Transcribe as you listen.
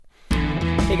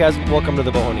Hey guys, welcome to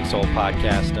the Bowhunting Soul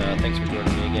podcast. Thanks for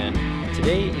joining me again.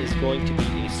 Today is going to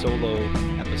be a solo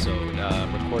episode.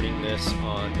 Recording this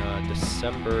on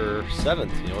December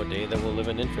 7th, a day that will live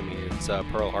in infamy. It's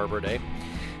Pearl Harbor Day.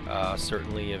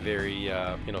 Certainly a very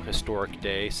historic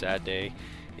day, sad day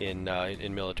in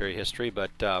military history.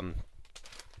 But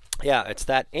yeah, it's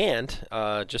that. And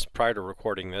just prior to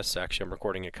recording this, actually I'm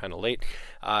recording it kind of late,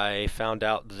 I found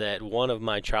out that one of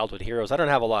my childhood heroes, I don't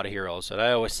have a lot of heroes, and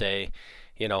I always say,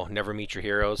 never meet your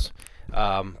heroes.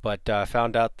 But I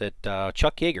found out that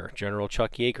Chuck Yeager, General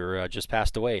Chuck Yeager, just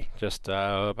passed away just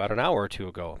about an hour or two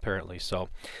ago, apparently. So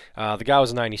the guy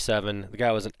was 97. The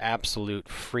guy was an absolute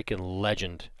freaking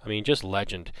legend. I mean, just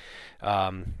legend.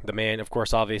 The man, of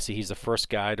course, obviously, he's the first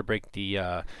guy to break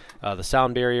the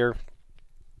sound barrier.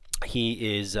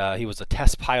 He was a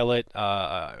test pilot,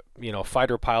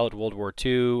 fighter pilot, World War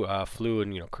II, flew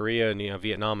in Korea and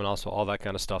Vietnam and also all that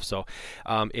kind of stuff. So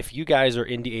if you guys are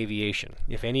into aviation,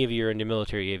 if any of you are into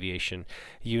military aviation,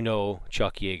 you know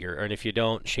Chuck Yeager. And if you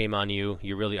don't, shame on you.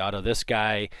 You're really out of this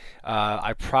guy.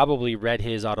 I probably read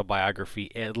his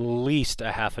autobiography at least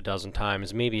a half a dozen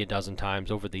times, maybe a dozen times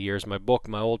over the years. My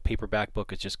old paperback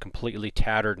book is just completely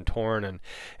tattered and torn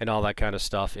and all that kind of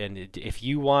stuff. And if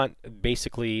you want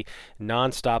basically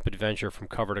non-stop adventure from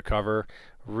cover to cover,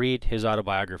 read his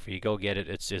autobiography. Go get it.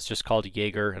 It's just called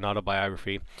Yeager, an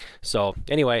autobiography. So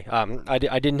anyway, I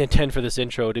didn't intend for this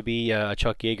intro to be a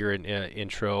Chuck Yeager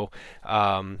intro,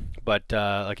 but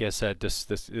like I said,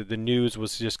 the news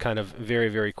was just kind of very,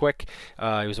 very quick.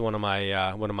 He was one of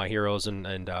my heroes,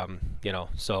 and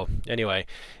so anyway,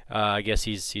 I guess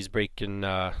he's breaking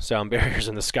sound barriers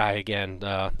in the sky again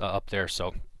up there.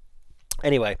 So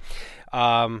anyway,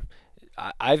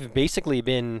 I've basically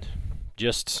been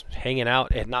just hanging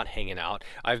out, and not hanging out.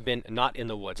 I've been not in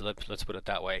the woods. Let's put it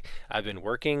that way. I've been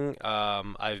working.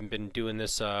 I've been doing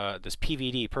this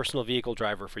PVD, personal vehicle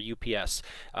driver, for UPS.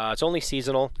 It's only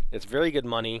seasonal. It's very good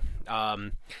money.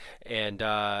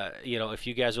 If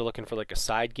you guys are looking for like a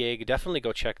side gig, definitely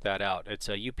go check that out. It's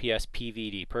a UPS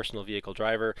PVD, personal vehicle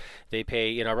driver. They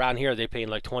pay, around here they pay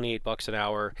like $28 an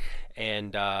hour,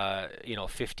 and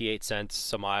 58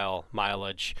 cents a mile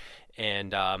mileage.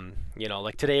 And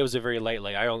like today was a very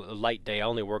light day. I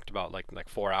only worked about like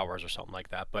 4 hours or something like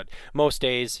that. But most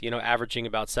days, averaging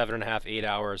about 7.5, 8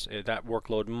 hours. That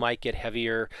workload might get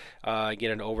heavier, get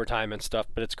into overtime and stuff.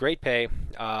 But it's great pay.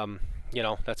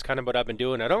 That's kind of what I've been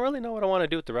doing. I don't really know what I want to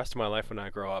do with the rest of my life when I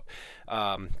grow up,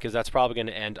 because that's probably going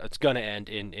to end. It's going to end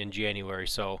in January.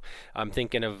 So I'm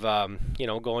thinking of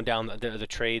going down the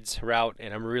trades route,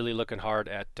 and I'm really looking hard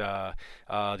at the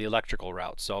electrical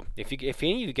route. So if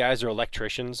any of you guys are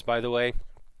electricians, by the way,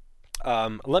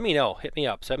 let me know. Hit me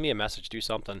up. Send me a message. Do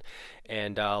something,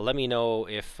 and let me know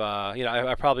if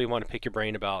I probably want to pick your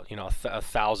brain about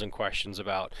 1,000 questions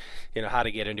about how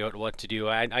to get into it, what to do.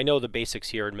 I know the basics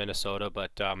here in Minnesota,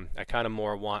 but I kind of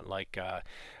more want like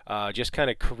just kind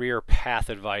of career path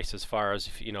advice as far as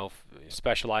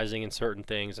specializing in certain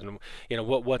things, and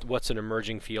what's an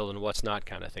emerging field and what's not,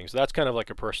 kind of thing. So that's kind of like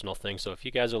a personal thing. So if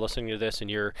you guys are listening to this and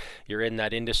you're in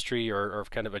that industry or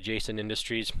kind of adjacent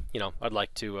industries, I'd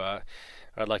like to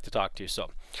talk to you. So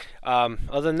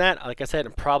other than that, like I said,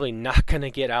 I'm probably not going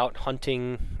to get out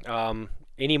hunting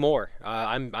anymore.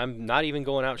 I'm not even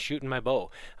going out shooting my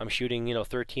bow. I'm shooting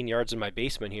 13 yards in my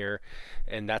basement here,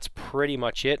 and that's pretty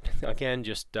much it. Again,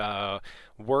 just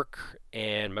work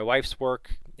and my wife's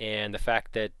work, and the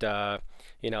fact that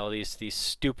these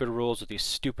stupid rules with these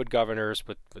stupid governors,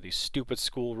 with these stupid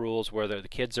school rules where the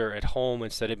kids are at home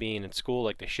instead of being in school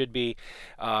like they should be.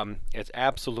 It's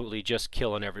absolutely just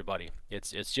killing everybody.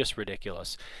 It's just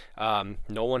ridiculous.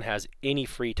 No one has any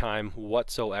free time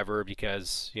whatsoever,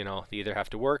 because they either have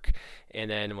to work, and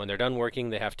then when they're done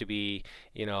working, they have to be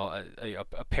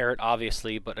a parent,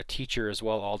 obviously, but a teacher as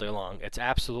well all day long. It's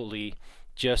absolutely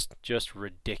just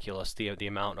ridiculous, the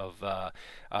amount of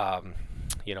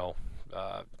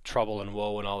trouble and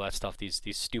woe and all that stuff these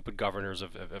stupid governors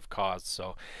have caused.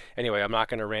 So anyway, I'm not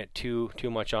going to rant too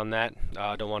much on that.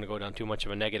 Don't want to go down too much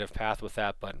of a negative path with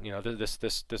that, but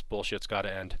this bullshit's got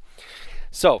to end.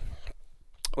 So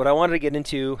what I wanted to get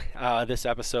into this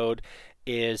episode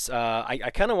is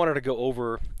I kind of wanted to go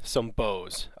over some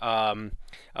bows.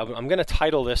 I'm going to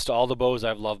title this to all the bows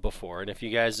I've loved before, and if you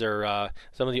guys are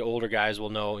some of the older guys will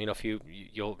know, if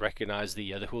you'll recognize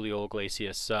the Julio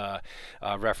Iglesias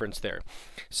reference there.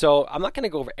 So I'm not going to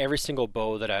go over every single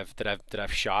bow that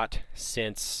I've shot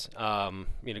since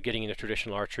getting into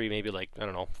traditional archery, maybe like I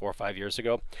don't know 4 or 5 years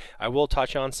ago. I will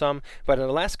touch on some, but in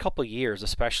the last couple of years,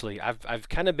 especially, I've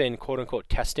kind of been quote unquote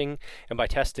testing, and by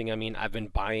testing I mean I've been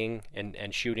buying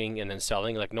and shooting and then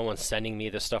selling. Like no one's sending me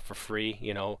this stuff for free,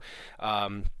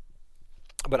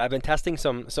 but I've been testing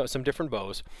some different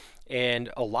bows, and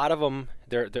a lot of them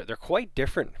they're quite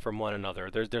different from one another.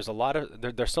 There's a lot of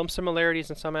there's some similarities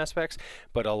in some aspects,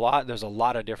 but there's a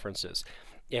lot of differences.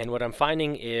 And what I'm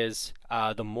finding is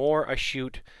the more I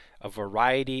shoot a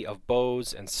variety of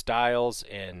bows and styles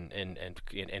and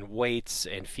weights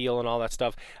and feel and all that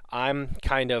stuff, I'm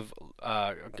kind of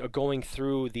going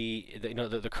through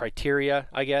the criteria,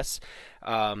 I guess,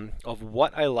 of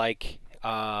what I like.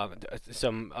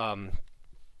 Some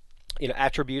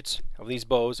attributes of these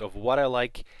bows, of what I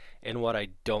like and what I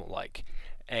don't like.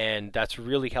 And that's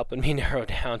really helping me narrow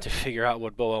down to figure out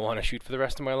what bow I want to shoot for the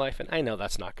rest of my life. And I know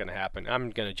that's not going to happen. I'm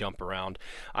going to jump around.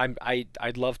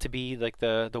 I'd love to be like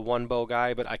the one bow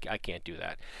guy, but I can't do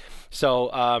that.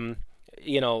 So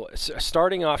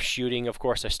starting off shooting, of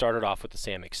course, I started off with the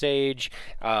Samick Sage.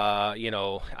 I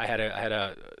had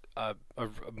a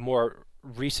more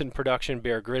recent production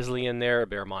Bear Grizzly in there,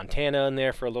 Bear Montana in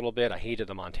there for a little bit. I hated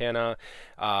the Montana.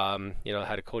 I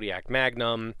had a Kodiak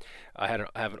Magnum.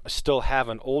 Still have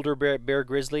an older Bear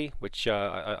Grizzly, which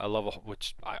I love,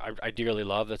 which I dearly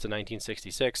love. That's a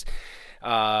 1966.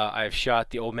 I've shot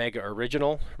the Omega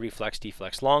Original Reflex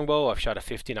Deflex Longbow. I've shot a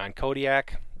 59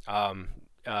 Kodiak.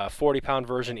 40-pound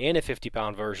version and a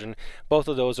 50-pound version. Both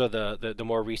of those are the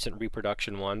more recent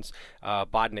reproduction ones.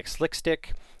 Bodnik Slick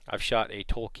Stick. I've shot a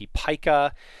Tolkien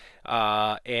Pika.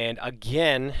 And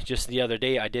again, just the other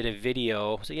day, I did a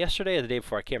video. Was it yesterday or the day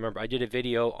before? I can't remember. I did a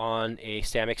video on a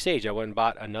Samick Sage. I went and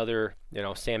bought another,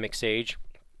 Samick Sage.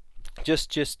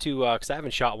 Just to, because I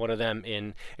haven't shot one of them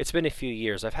it's been a few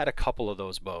years. I've had a couple of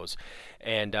those bows,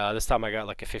 and this time I got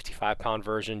like a 55-pound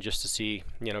version just to see,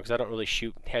 because I don't really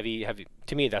shoot heavy.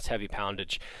 To me, that's heavy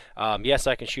poundage. Yes,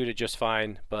 I can shoot it just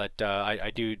fine, but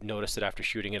I do notice that after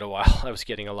shooting it a while, I was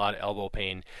getting a lot of elbow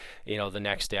pain, the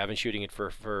next day. I've been shooting it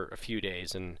for a few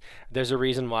days, and there's a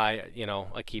reason why,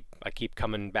 I keep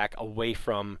coming back away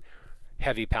from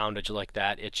heavy poundage like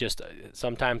that. It's just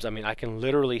sometimes, I can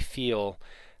literally feel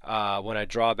when I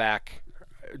draw back.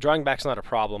 Drawing back's not a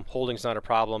problem. Holding's not a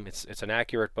problem. It's an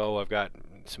accurate bow. I've got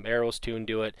some arrows tuned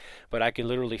to it, but I can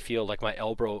literally feel like my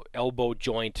elbow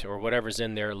joint or whatever's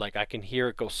in there. Like I can hear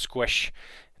it go squish.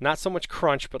 Not so much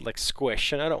crunch, but like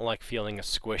squish. And I don't like feeling a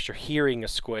squish or hearing a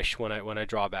squish when I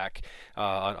draw back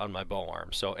on my bow arm.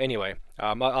 So anyway,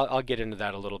 I'll get into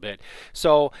that a little bit.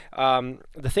 So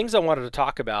the things I wanted to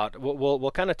talk about, we'll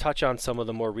kind of touch on some of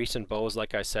the more recent bows,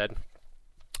 like I said.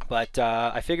 But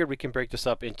I figured we can break this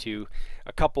up into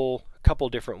a couple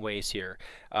different ways here.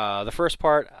 The first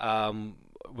part,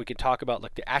 we can talk about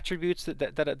like the attributes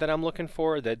that I'm looking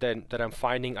for, that I'm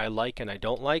finding I like and I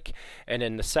don't like. And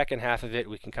then the second half of it,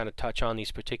 we can kind of touch on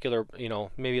these particular,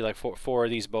 maybe like four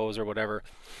of these bows or whatever,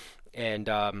 and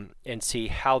see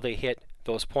how they hit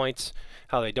those points,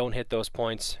 how they don't hit those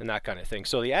points, and that kind of thing.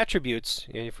 So the attributes,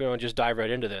 if we want to just dive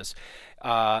right into this,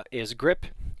 is grip.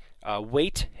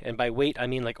 Weight, and by weight I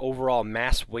mean like overall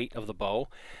mass weight of the bow,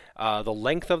 the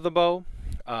length of the bow,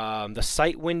 the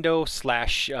sight window /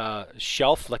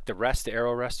 shelf, like the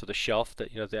arrow rest, or the shelf that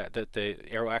that the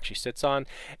arrow actually sits on,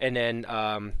 and then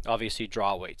obviously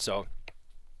draw weight. So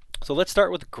let's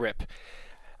start with grip.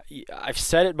 I've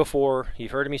said it before,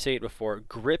 you've heard me say it before,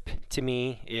 grip to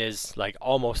me is like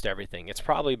almost everything. It's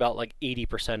probably about like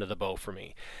 80% of the bow for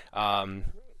me.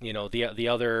 The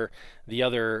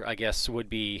other I guess would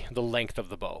be the length of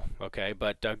the bow. Okay,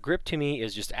 but grip to me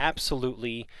is just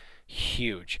absolutely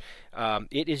huge.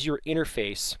 It is your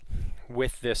interface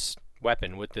with this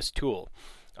weapon, with this tool.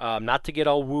 Not to get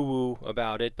all woo-woo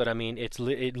about it, but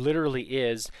it literally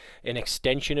is an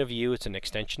extension of you. It's an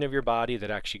extension of your body that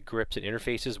actually grips and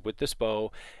interfaces with this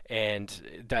bow,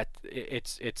 and that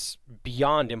it's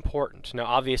beyond important. Now,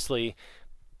 obviously,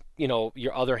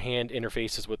 your other hand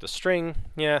interfaces with the string.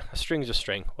 Yeah, a string's a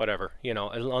string, whatever.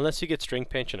 Unless you get string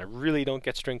pinch, and I really don't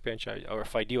get string pinch, or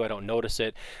if I do, I don't notice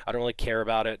it. I don't really care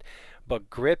about it. But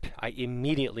grip, I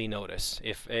immediately notice.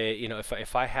 If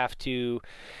I have to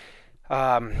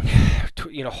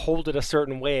hold it a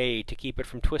certain way to keep it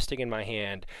from twisting in my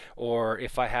hand, or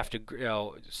if I have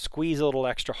to squeeze a little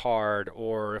extra hard,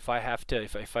 or if I have to,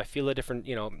 if I feel a different,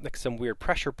 like some weird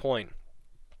pressure point,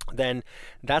 then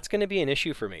that's going to be an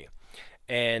issue for me.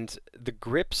 And the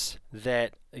grips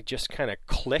that just kind of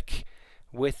click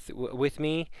with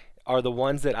me are the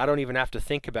ones that I don't even have to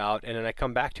think about, and then I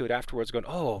come back to it afterwards going,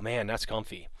 oh man, that's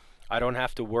comfy. I don't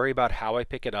have to worry about how I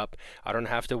pick it up. I don't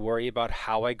have to worry about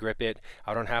how I grip it.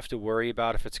 I don't have to worry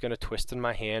about if it's going to twist in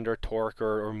my hand or torque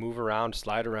or move around,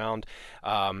 slide around.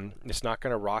 It's not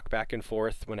going to rock back and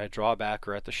forth when I draw back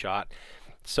or at the shot.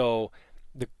 So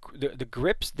the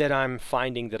grips that I'm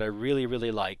finding that I really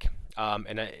really like,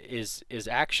 is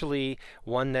actually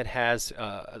one that has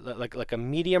like a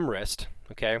medium wrist.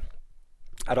 Okay,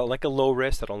 I don't like a low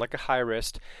wrist. I don't like a high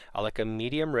wrist. I like a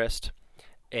medium wrist,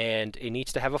 and it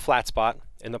needs to have a flat spot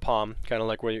in the palm, kind of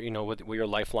like where where your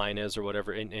lifeline is or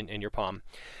whatever in your palm.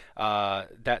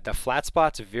 That the flat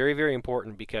spot's very very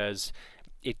important because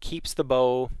it keeps the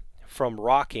bow from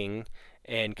rocking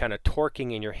and kind of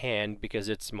torquing in your hand because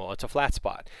it's a flat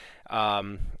spot,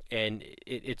 and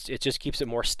it just keeps it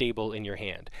more stable in your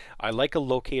hand. I like a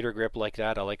locator grip like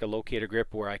that. I like a locator grip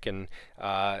where I can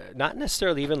not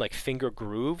necessarily even like finger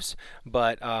grooves,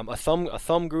 but a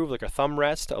thumb groove, like a thumb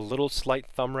rest, a little slight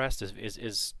thumb rest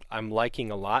is I'm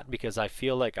liking a lot because I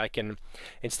feel like I can,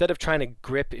 instead of trying to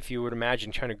grip, if you would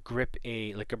imagine trying to grip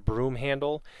a broom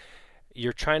handle,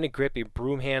 you're trying to grip a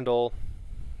broom handle,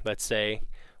 let's say,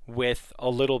 with a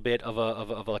little bit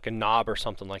of like a knob or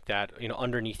something like that,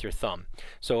 underneath your thumb.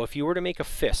 So if you were to make a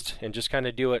fist and just kind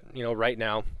of do it, right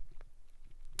now,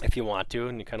 if you want to,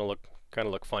 and you kind of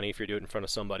look funny if you do it in front of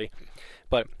somebody,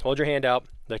 but hold your hand out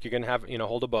like you're gonna have,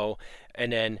 hold a bow,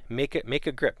 and then make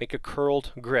a grip, make a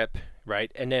curled grip,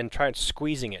 right, and then try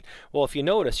squeezing it. Well, if you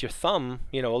notice, your thumb,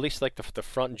 at least like the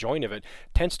front joint of it,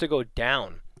 tends to go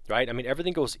down. Right? I mean,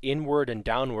 everything goes inward and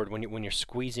downward when you're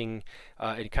squeezing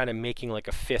and kind of making like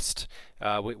a fist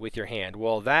with your hand.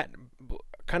 Well, that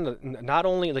kind of not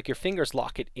only like your fingers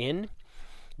lock it in,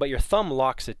 but your thumb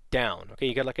locks it down. Okay,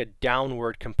 you got like a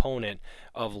downward component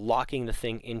of locking the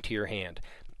thing into your hand.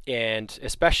 And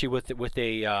especially with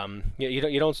a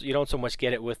you don't so much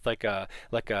get it with like a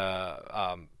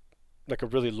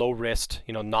really low wrist,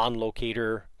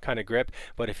 non-locator kind of grip.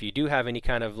 But if you do have any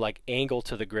kind of like angle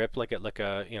to the grip, like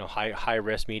a high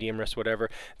wrist, medium wrist, whatever,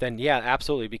 then yeah,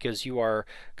 absolutely, because you are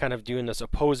kind of doing this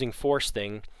opposing force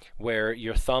thing where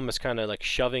your thumb is kind of like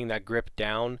shoving that grip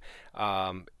down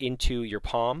into your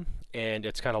palm, and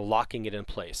it's kind of locking it in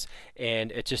place.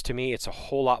 And it just, to me, it's a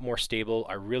whole lot more stable.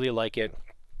 I really like it.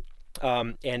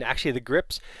 And actually,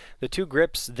 the two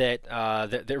grips that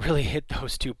really hit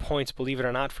those 2 points, believe it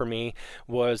or not, for me,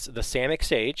 was the Samick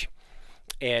Sage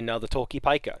and the Toki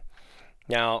Pika.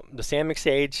 Now, the Samick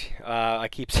Sage, I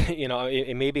keep saying,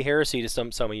 it may be heresy to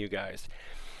some of you guys,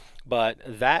 but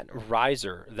that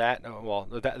riser,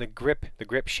 the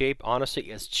grip shape,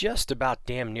 honestly, is just about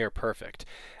damn near perfect.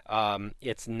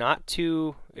 It's not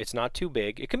too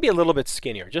big. It can be a little bit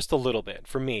skinnier, just a little bit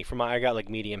for me. I got like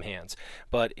medium hands,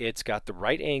 but it's got the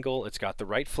right angle. It's got the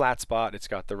right flat spot. It's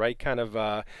got the right kind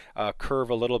of curve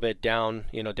a little bit down,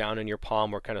 down in your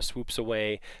palm where it kind of swoops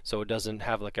away, so it doesn't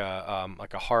have like a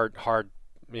hard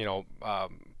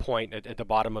point at the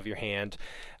bottom of your hand.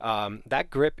 That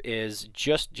grip is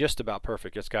just about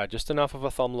perfect. It's got just enough of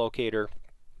a thumb locator,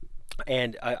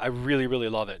 and I really really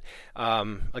love it.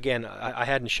 Again, I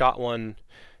hadn't shot one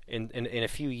in a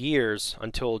few years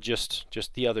until just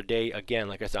the other day. Again,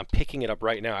 like I said, I'm picking it up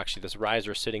right now. Actually, this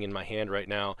riser is sitting in my hand right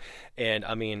now, and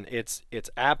I mean, it's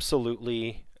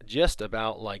absolutely just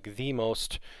about like the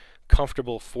most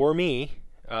comfortable for me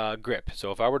grip.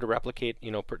 So if I were to replicate,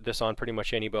 this on pretty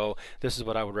much any bow, this is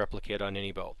what I would replicate on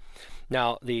any bow.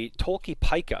 Now, the Toki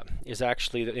Pika is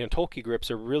actually, Toki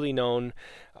grips are really known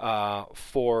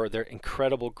for their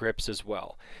incredible grips as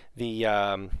well.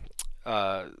 The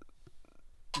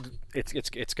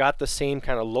it's got the same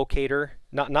kind of locator,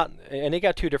 and they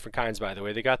got two different kinds, by the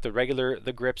way. They got the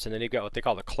grips, and then they've got what they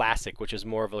call the classic, which is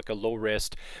more of like a low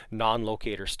wrist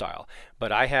non-locator style.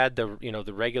 But I had the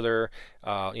regular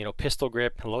pistol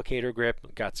grip, locator grip.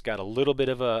 It's got a little bit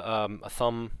of a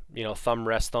thumb thumb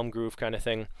rest, thumb groove kind of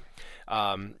thing.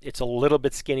 It's a little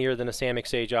bit skinnier than a Samick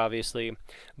Sage, obviously,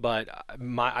 but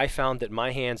I found that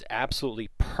my hands absolutely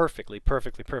perfectly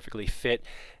fit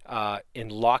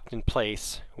and locked in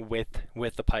place with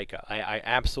the Pika. I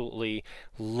absolutely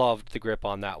loved the grip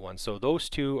on that one. So those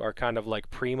two are kind of like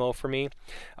primo for me.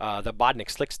 The Bodnik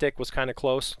Slick Stick was kind of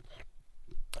close.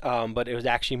 but it was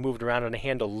actually moved around on the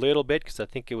hand a little bit because I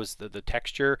think it was the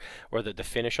texture or the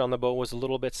finish on the bow was a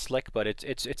little bit slick, but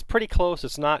it's pretty close.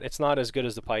 It's not as good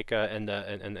as the Pika and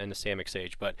the Samick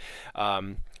Sage, but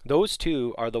those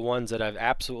two are the ones that I've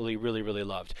absolutely really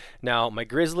loved. Now my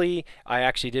Grizzly, I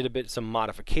actually did some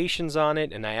modifications on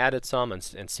it, and I added some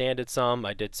and sanded some.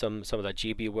 I did some of that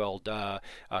GB Weld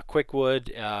Quickwood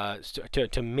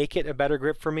to make it a better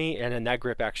grip for me, and then that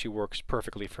grip actually works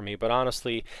perfectly for me. But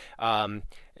honestly, I'm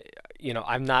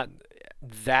not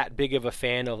that big of a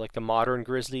fan of like the modern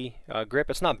Grizzly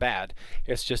grip. It's not bad.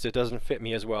 It's just it doesn't fit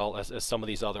me as well as some of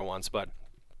these other ones. But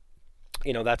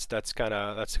that's kind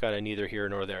of neither here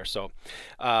nor there. So,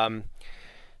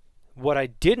 what I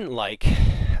didn't like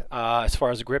as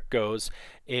far as grip goes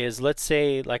is, let's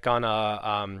say like on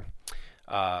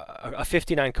a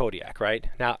 59 Kodiak, right?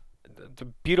 Now, the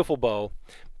beautiful bow,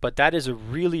 but that is a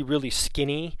really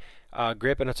skinny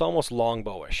grip, and it's almost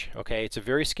longbowish. Okay, it's a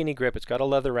very skinny grip. It's got a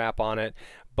leather wrap on it,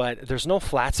 but there's no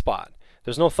flat spot.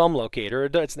 There's no thumb locator,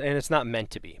 and it's not meant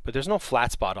to be. But there's no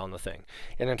flat spot on the thing.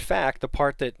 And in fact, the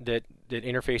part that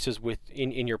interfaces with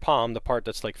in your palm, the part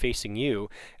that's like facing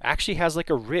you, actually has like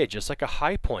a ridge. It's like a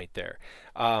high point there,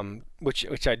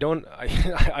 which I don't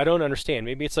I don't understand.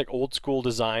 Maybe it's like old school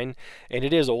design, and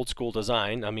it is old school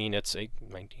design. I mean, it's a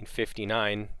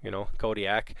 1959,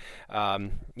 Kodiak.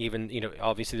 Even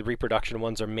obviously the reproduction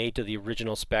ones are made to the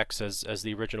original specs as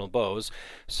the original bows.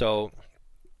 So.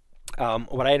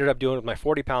 What I ended up doing with my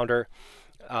 40 pounder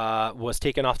was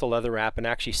taking off the leather wrap and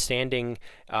actually sanding,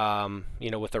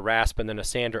 with a rasp and then a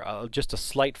sander, just a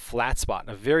slight flat spot,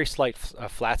 a very slight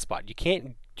flat spot. You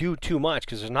can't do too much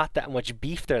because there's not that much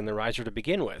beef there in the riser to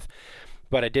begin with.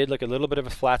 But I did like a little bit of a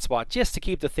flat spot just to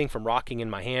keep the thing from rocking in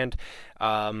my hand.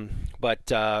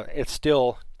 But it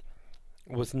still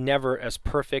was never as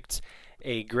perfect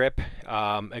a grip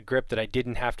that I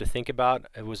didn't have to think about.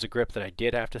 It was a grip that I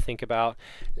did have to think about,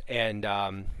 and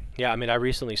I mean, I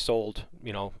recently sold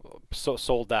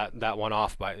that one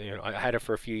off. I had it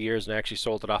for a few years and I actually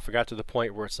sold it off. I got to the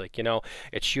point where it's like,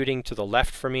 it's shooting to the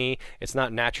left for me. It's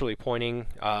not naturally pointing.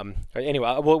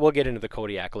 Anyway, we'll get into the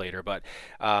Kodiak later, but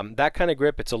that kind of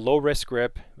grip, it's a low risk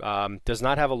grip. Does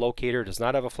not have a locator, does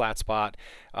not have a flat spot.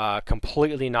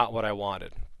 Completely not what I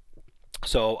wanted.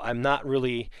 So I'm not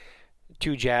really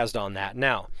too jazzed on that.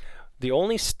 Now, the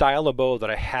only style of bow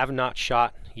that I have not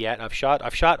shot yet, I've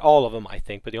shot all of them, I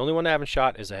think, but the only one I haven't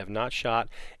shot is I have not shot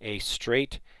a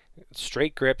straight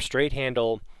grip, straight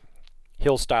handle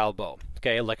hill style bow.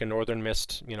 Okay, like a Northern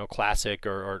Mist, classic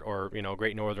or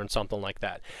Great Northern, something like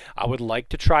that. I would like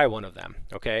to try one of them.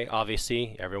 Okay,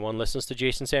 obviously everyone listens to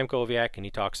Jason Samkoviak and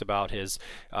he talks about his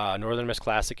Northern Mist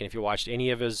classic. And if you watched any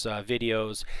of his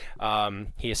videos,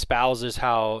 he espouses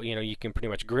how you can pretty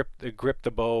much grip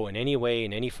the bow in any way,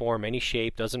 in any form, any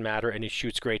shape, doesn't matter, and it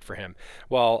shoots great for him.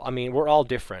 Well, I mean, we're all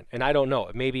different, and I don't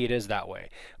know. Maybe it is that way,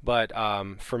 but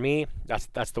for me,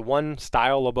 that's the one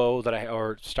style of bow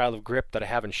or style of grip that I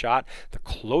haven't shot. The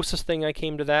closest thing I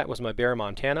came to that was my Bear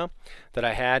Montana that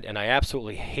I had, and I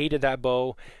absolutely hated that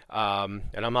bow. And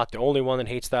I'm not the only one that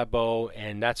hates that bow,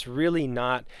 and that's really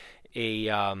not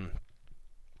a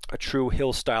true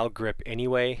hill style grip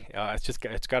anyway.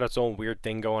 It's got its own weird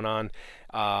thing going on.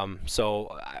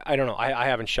 So I don't know. I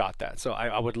haven't shot that, so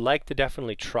I would like to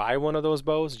definitely try one of those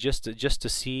bows just to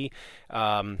see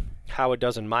how it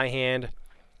does in my hand,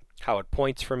 how it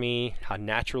points for me, how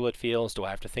natural it feels. Do I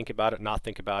have to think about it, not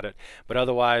think about it? But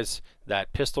otherwise,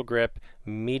 that pistol grip,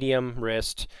 medium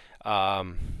wrist,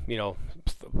 slight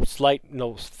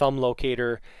thumb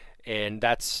locator, and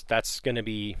that's going to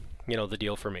be the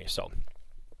deal for me. So.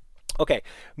 Okay,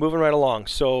 moving right along.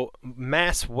 So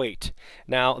mass weight.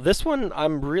 Now this one I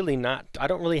don't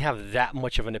really have that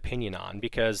much of an opinion on,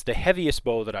 because the heaviest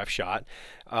bow that I've shot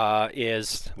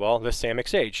is, well, the Samick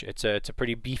Sage. It's a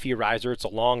pretty beefy riser. It's a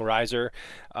long riser.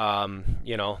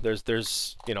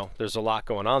 There's a lot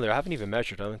going on there. I haven't even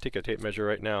measured. I'm gonna take a tape measure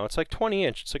right now. It's like 20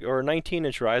 inch. It's like, or a 19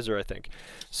 inch riser, I think.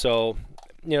 So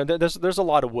there's a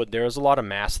lot of wood there. There's a lot of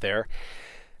mass there.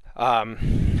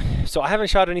 So I haven't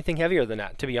shot anything heavier than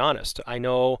that, to be honest. I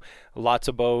know lots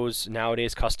of bows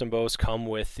nowadays, custom bows, come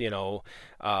with like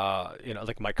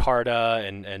micarta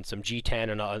and some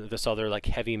G10 and this other like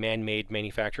heavy man-made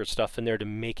manufactured stuff in there to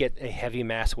make it a heavy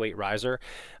mass weight riser.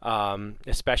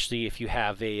 Especially if you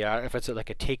have if it's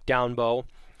like a takedown bow,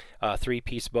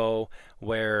 three-piece bow,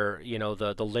 where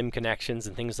the limb connections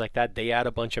and things like that, they add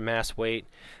a bunch of mass weight.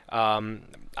 I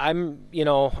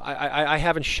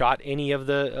haven't shot any of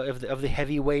the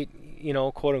heavyweight,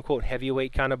 quote unquote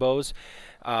heavyweight kind of bows.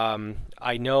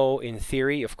 I know in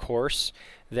theory, of course,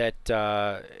 that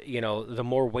the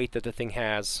more weight that the thing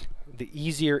has, the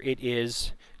easier it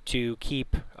is to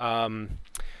keep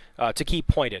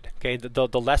pointed. Okay,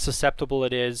 the less susceptible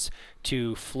it is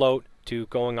to float, to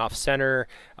going off center,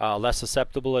 less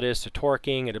susceptible it is to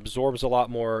torquing. It absorbs a lot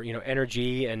more,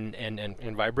 energy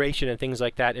and vibration and things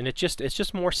like that, and it's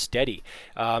just more steady.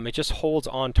 It just holds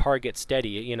on target steady.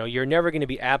 You're never going to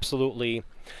be absolutely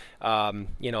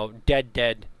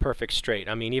dead perfect straight.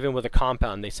 I mean, even with a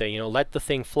compound, they say, let the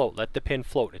thing float, let the pin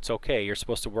float. It's okay. You're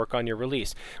supposed to work on your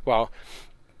release. Well,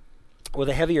 with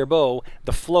a heavier bow,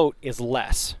 the float is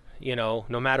less. No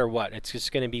matter what, it's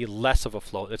just going to be less of a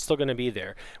float. It's still going to be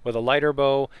there. With a lighter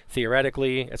bow,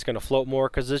 theoretically, it's going to float more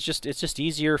because it's just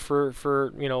easier for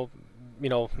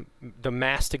the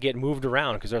mass to get moved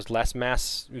around because there's less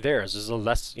mass there. There's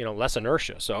less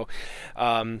inertia. So,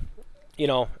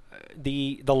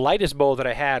 the lightest bow that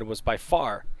I had was by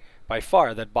far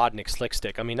that Bodnik Slick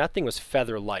Stick. I mean, that thing was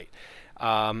feather light.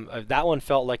 That one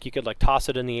felt like you could toss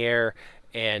it in the air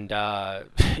and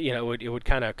it would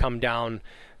kind of come down,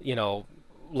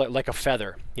 like a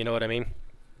feather. You know what I mean?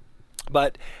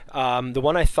 But the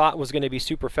one I thought was going to be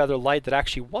super feather light that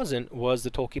actually wasn't was the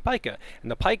Toki Pika. And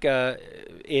the Pika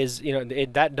is,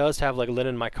 that does have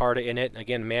linen micarta in it.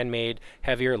 Again, man-made,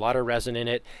 heavier, a lot of resin in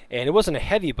it. And it wasn't a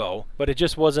heavy bow, but it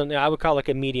just wasn't, I would call it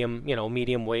a medium,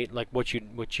 medium weight, like what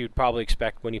you'd probably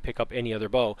expect when you pick up any other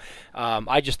bow.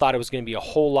 I just thought it was going to be a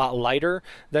whole lot lighter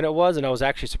than it was, and I was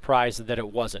actually surprised that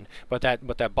it wasn't. But that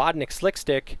Bodnik Slick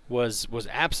Stick was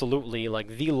absolutely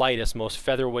the lightest, most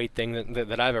featherweight thing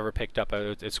that I've ever picked up.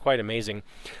 It's quite amazing.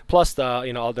 Plus,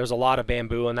 there's a lot of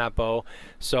bamboo in that bow,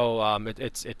 so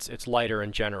it's lighter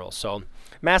in general. So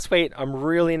mass weight, I'm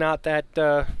really not that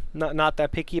not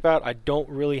that picky about. I don't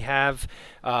really have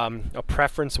a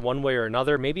preference one way or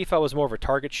another. Maybe if I was more of a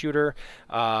target shooter,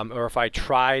 or if I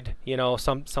tried,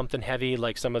 something heavy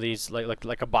like some of these,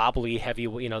 like a bobbly heavy,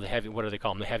 the heavy, what do they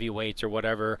call them, the heavy weights or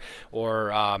whatever, or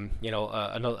a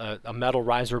metal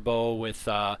riser bow with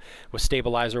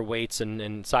stabilizer weights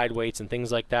and side weights and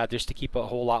things like that, just to keep a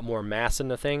whole lot more mass in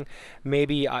the thing.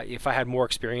 Maybe if I had more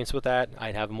experience with that,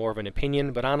 I'd have more of an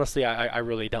opinion, but honestly, I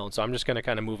really don't. So I'm just going to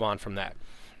kind of move on from that.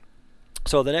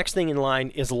 So the next thing in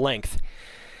line is length.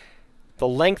 The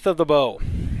length of the bow.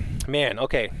 Man,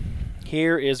 okay.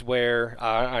 Here is where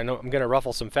I know I'm going to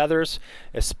ruffle some feathers,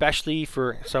 especially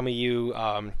for some of you,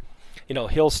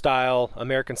 hill style,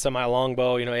 American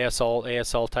semi-longbow,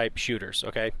 ASL type shooters,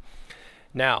 okay?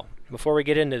 Now, before we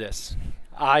get into this,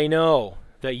 I know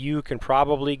that you can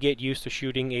probably get used to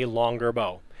shooting a longer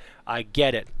bow. I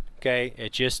get it. Okay,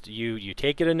 it just, you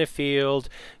take it in the field,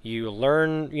 you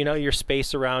learn, your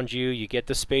space around you, you get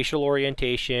the spatial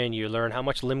orientation, you learn how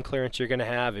much limb clearance you're going to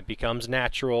have, it becomes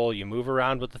natural, you move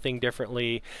around with the thing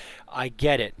differently. I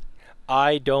get it.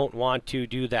 I don't want to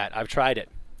do that. I've tried it.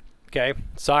 Okay,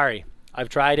 sorry. I've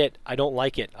tried it. I don't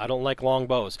like it. I don't like long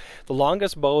bows. The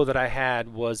longest bow that I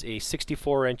had was a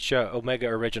 64-inch Omega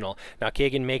Original. Now,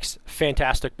 Kagan makes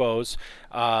fantastic bows,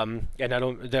 and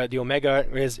the Omega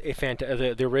is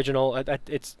the original.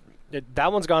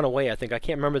 That one's gone away. I think I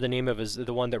can't remember the name of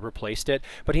the one that replaced it,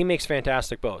 but he makes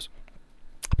fantastic bows.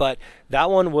 But that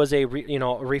one was a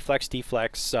reflex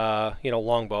deflex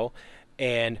longbow,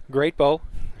 and great bow.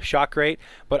 Shot great,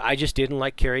 but I just didn't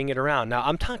like carrying it around. Now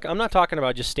I'm not talking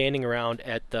about just standing around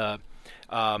at the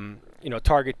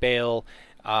target bale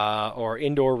or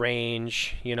indoor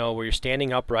range, where you're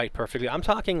standing upright perfectly. I'm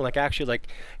talking actually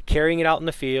carrying it out in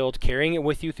the field, carrying it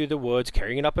with you through the woods,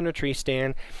 carrying it up in a tree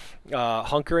stand,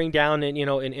 hunkering down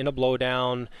in a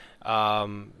blowdown,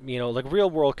 real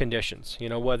world conditions,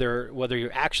 whether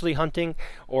you're actually hunting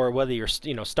or whether you're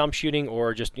stump shooting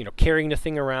or just carrying the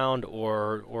thing around,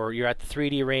 or you're at the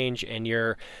 3D range and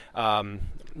you're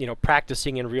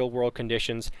practicing in real world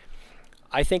conditions.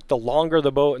 I think the longer the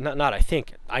bow,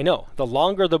 I know, the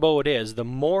longer the bow it is, the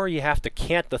more you have to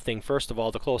cant the thing, first of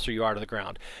all, the closer you are to the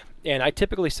ground. And I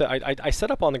typically I set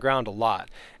up on the ground a lot,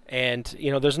 and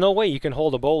there's no way you can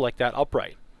hold a bow like that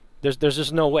upright. There's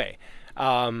just no way.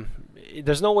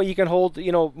 There's no way you can hold,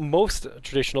 most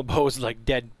traditional bows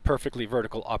dead perfectly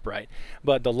vertical upright.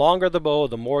 But the longer the bow,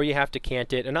 the more you have to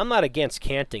cant it. And I'm not against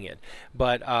canting it,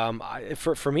 but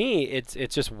for me,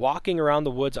 it's just walking around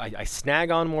the woods. I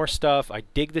snag on more stuff. I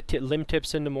dig the limb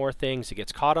tips into more things. It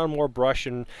gets caught on more brush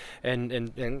and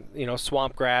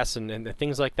swamp grass and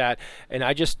things like that. And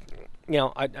I just,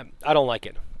 I don't like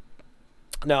it.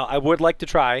 Now, I would like to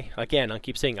try, again, I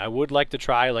keep saying, I would like to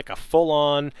try a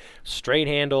full-on, straight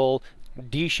handle,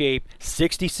 D-shape,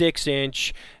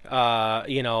 66-inch,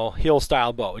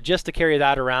 hill-style bow, just to carry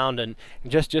that around and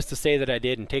just to say that I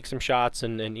did and take some shots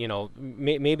and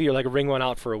maybe you're ring one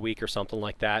out for a week or something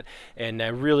like that and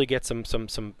really get some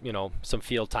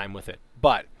field time with it.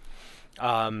 But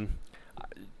Um,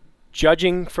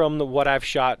 Judging from what I've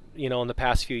shot, in the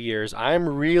past few years, I'm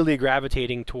really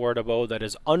gravitating toward a bow that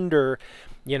is under,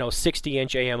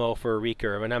 60-inch AMO for a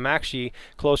recurve, and I'm actually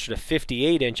closer to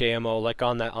 58-inch AMO, like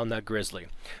on that Grizzly.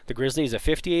 The Grizzly is a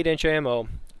 58-inch AMO,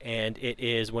 and it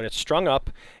is, when it's strung up,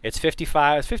 it's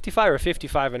 55 or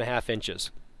 55 and a half inches.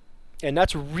 And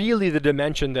that's really the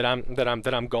dimension that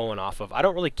I'm going off of. I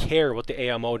don't really care what the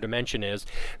AMO dimension is,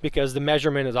 because the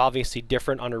measurement is obviously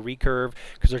different on a recurve,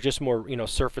 because there's just more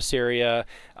surface area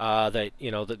that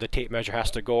the tape measure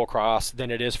has to go across than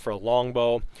it is for a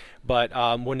longbow. But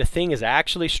when the thing is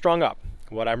actually strung up,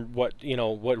 what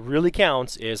really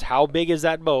counts is how big is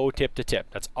that bow tip to tip.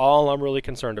 That's all I'm really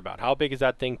concerned about. How big is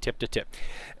that thing tip to tip?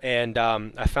 And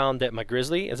I found that my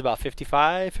Grizzly is about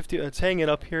 55, 50. It's hanging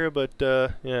up here, but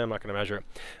I'm not going to measure it.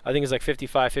 I think it's like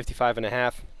 55, 55 and a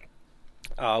half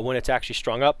when it's actually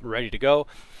strung up, ready to go.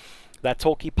 That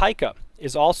Toki Pika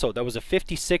that was a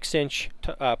 56-inch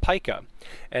Pika,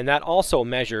 and that also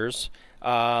measures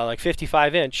like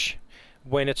 55-inch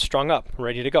when it's strung up,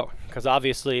 ready to go. Because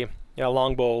obviously,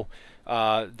 longbow,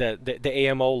 the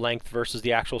AMO length versus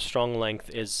the actual strung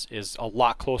length is a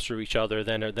lot closer to each other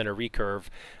than a recurve.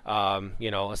 A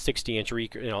 60-inch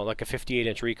recurve, like a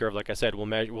 58-inch recurve, like I said,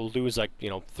 will lose like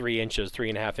 3 inches,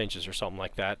 3.5 inches, or something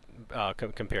like that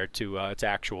compared to its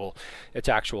actual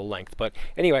length. But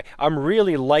anyway, I'm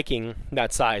really liking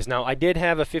that size. Now, I did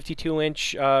have a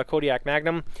 52-inch Kodiak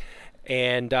Magnum,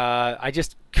 and I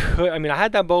just I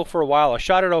had that bow for a while. I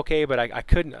shot it okay, but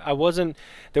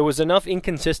there was enough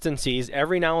inconsistencies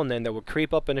every now and then that would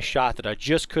creep up in a shot that I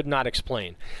just could not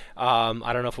explain.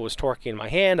 I don't know if it was torquing in my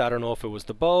hand. I don't know if it was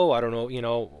the bow. I don't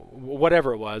know,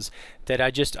 whatever it was, that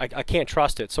I can't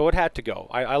trust it. So it had to go.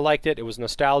 I liked it. It was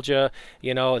nostalgia.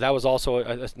 That was also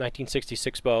a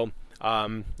 1966 bow.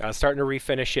 I was starting to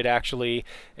refinish it, actually,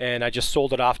 and I just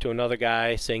sold it off to another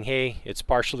guy saying, hey, it's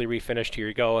partially refinished, here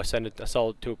you go. I sell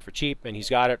it to him for cheap, and he's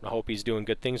got it. I hope he's doing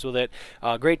good things with it.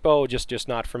 Great bow, just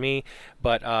not for me.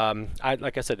 But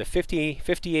like I said, the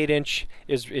 58-inch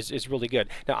is really good.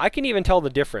 Now, I can even tell the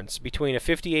difference between a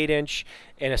 58-inch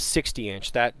and a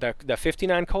 60-inch. That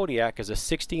 59 Kodiak is a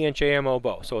 60-inch AMO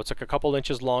bow, so it's like a couple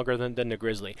inches longer than the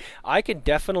Grizzly. I could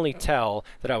definitely tell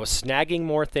that I was snagging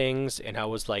more things, and I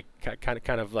was like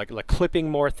kind of like clipping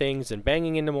more things and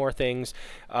banging into more things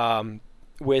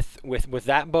with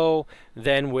that bow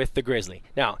than with the Grizzly.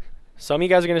 Now, some of you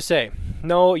guys are going to say,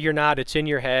 no, you're not. It's in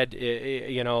your head.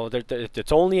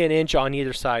 It's only an inch on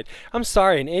either side. I'm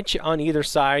sorry, an inch on either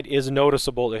side is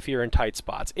noticeable if you're in tight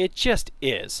spots. It just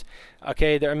is.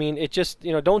 Okay, it just,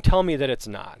 don't tell me that it's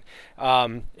not.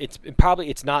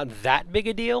 It's not that big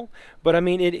a deal, but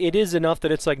it is enough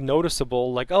that it's like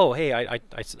noticeable. Like, oh, hey, I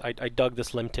dug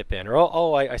this limb tip in,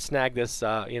 or I snagged this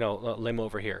limb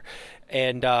over here.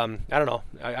 And I don't know.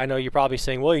 I know you're probably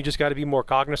saying, well, you just got to be more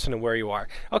cognizant of where you are.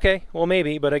 Okay, well,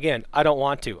 maybe, but again, I don't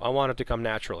want to. I want it to come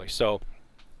naturally. So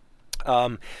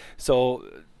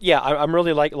yeah, I'm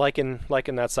really liking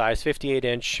that size,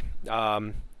 58-inch.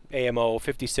 AMO,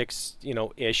 56,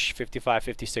 ish, 55,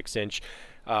 56-inch,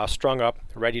 strung up,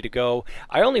 ready to go.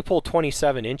 I only pull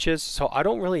 27 inches, so I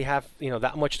don't really have,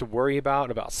 that much to worry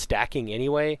about stacking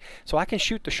anyway. So I can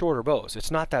shoot the shorter bows.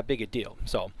 It's not that big a deal.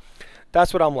 So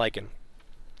that's what I'm liking.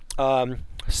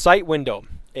 Sight window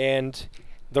and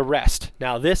the rest.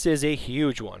 Now, this is a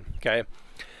huge one, okay?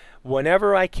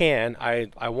 Whenever I can,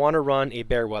 I want to run a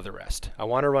bare weather rest. I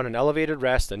want to run an elevated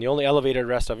rest, and the only elevated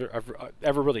rest I've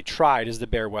ever really tried is the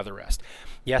bare weather rest.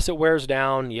 Yes, it wears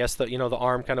down. Yes, the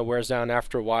arm kind of wears down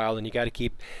after a while, and you got to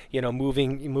keep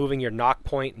moving your knock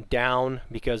point down,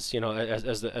 because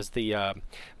as the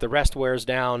rest wears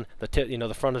down,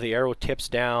 the front of the arrow tips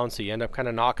down, so you end up kind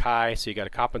of knock high. So you got to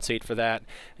compensate for that,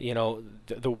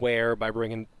 the wear by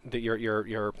bringing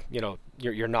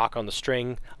your knock on the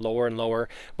string lower and lower.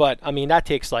 But that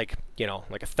takes like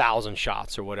 1,000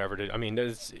 shots or whatever.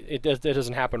 It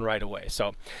doesn't happen right away.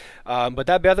 So, but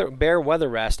that bare weather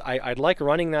rest, I'd like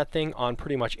running that thing on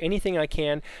pretty much anything I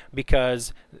can,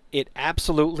 because it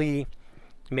absolutely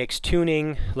makes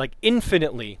tuning like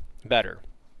infinitely better.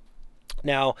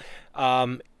 Now,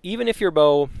 even if your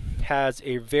bow has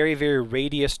a very, very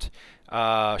radiused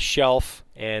shelf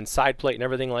and side plate and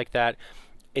everything like that,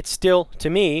 it's still, to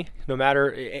me, no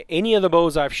matter any of the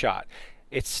bows I've shot,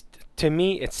 to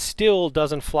me, it still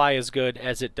doesn't fly as good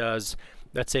as it does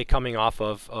let's say coming off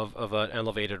of an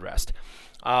elevated rest.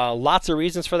 Lots of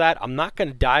reasons for that. I'm not going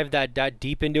to dive that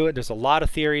deep into it. There's a lot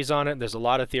of theories on it. There's a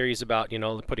lot of theories about,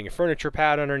 putting a furniture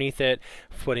pad underneath it,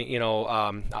 putting,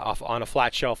 off on a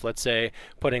flat shelf, let's say,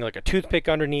 putting like a toothpick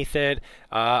underneath it.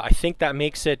 I think that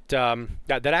makes it,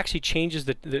 that actually changes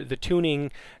the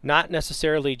tuning, not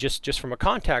necessarily just from a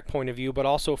contact point of view, but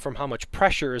also from how much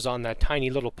pressure is on that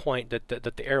tiny little point that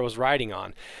the arrow is riding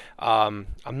on.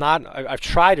 I've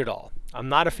tried it all. I'm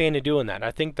not a fan of doing that.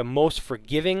 I think the most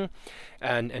forgiving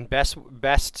and best way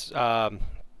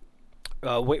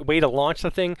to launch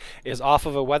the thing is off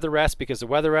of a weather rest, because the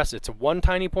weather rest, it's one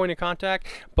tiny point of contact,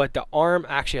 but the arm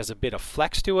actually has a bit of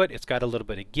flex to it. It's got a little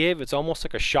bit of give. It's almost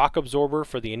like a shock absorber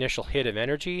for the initial hit of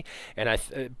energy. And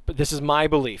this is my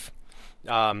belief.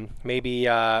 Maybe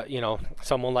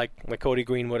someone like Cody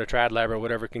Greenwood or Trad Lab or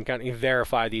whatever can kind of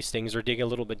verify these things or dig a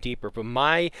little bit deeper. But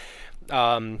my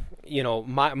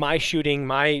shooting,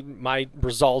 my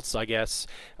results, I guess,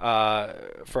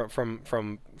 from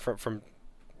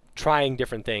trying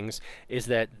different things, is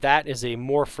that is a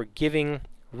more forgiving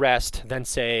rest than,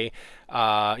 say,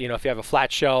 if you have a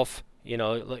flat shelf.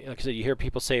 Like I said, you hear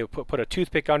people say put a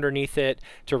toothpick underneath it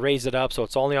to raise it up so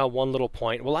it's only on one little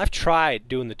point. Well, I've tried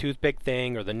doing the toothpick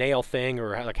thing or the nail thing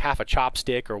or like half a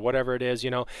chopstick or whatever it is,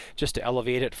 just to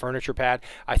elevate it, furniture pad.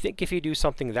 I think if you do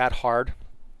something that hard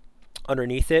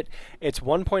underneath it, it's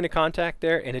one point of contact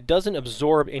there, and it doesn't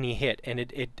absorb any hit, and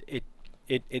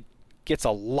it gets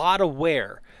a lot of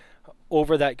wear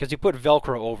over that, because you put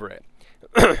Velcro over it.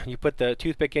 You put the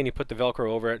toothpick in, you put the Velcro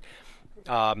over it.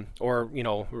 Or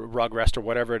rug rest or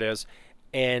whatever it is,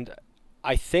 and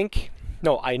I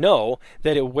know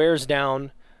that it wears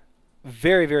down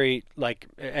very, very, like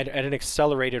at an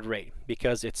accelerated rate,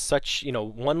 because it's such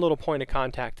one little point of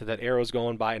contact that arrow's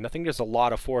going by, and I think there's a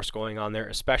lot of force going on there,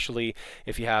 especially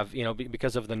if you have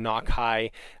because of the knock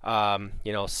high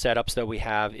setups that we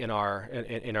have in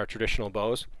our traditional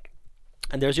bows.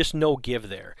 And there's just no give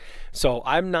there. So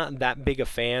I'm not that big a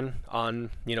fan on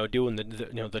doing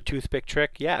the toothpick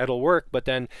trick. Yeah, it'll work, but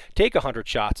then take 100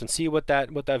 shots and see what that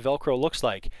Velcro looks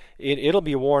like. It'll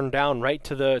be worn down right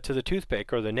to the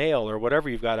toothpick or the nail or whatever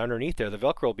you've got underneath there. The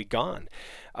Velcro will be gone.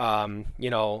 And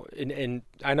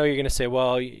I know you're going to say,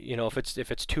 well, if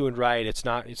it's tuned right, it's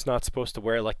not supposed to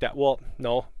wear like that. Well,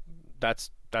 no,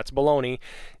 that's baloney.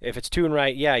 If it's tuned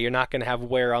right, yeah, you're not going to have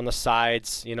wear on the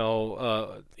sides, from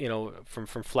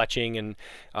fletching and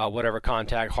whatever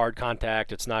hard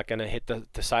contact. It's not going to hit the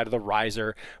side of the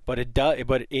riser, but it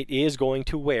is going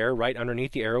to wear right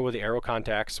underneath the arrow where the arrow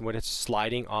contacts when it's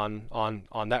sliding on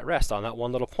that rest, on that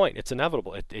one little point. It's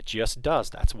inevitable. It just does.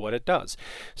 That's what it does.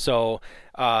 So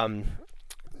I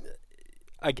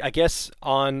guess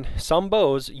on some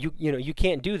bows, you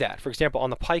can't do that. For example,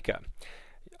 on the Pika.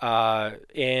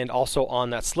 And also on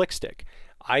that slick stick,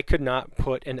 I could not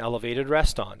put an elevated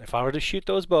rest on. If I were to shoot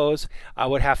those bows, I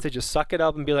would have to just suck it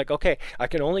up and be like, okay, I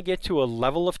can only get to a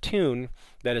level of tune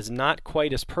that is not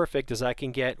quite as perfect as I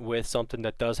can get with something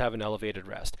that does have an elevated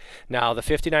rest. Now, the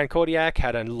 59 Kodiak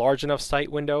had a large enough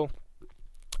sight window,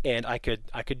 and I could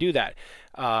do that.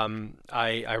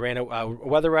 I ran a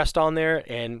weather rest on there,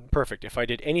 and perfect. If I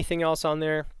did anything else on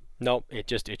there, nope, it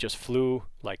just flew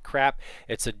like crap.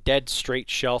 It's a dead straight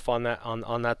shelf on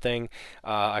that thing.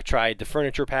 I tried the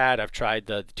furniture pad, I've tried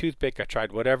the toothpick, I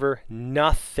tried whatever.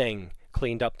 Nothing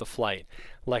cleaned up the flight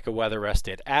like a weather rest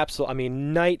did. Absolutely,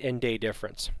 night and day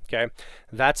difference. Okay,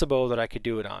 that's a bow that I could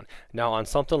do it on. Now on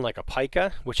something like a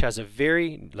Pika, which has a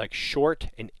very short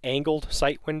and angled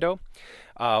sight window,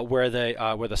 where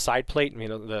the side plate,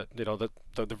 the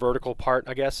vertical part,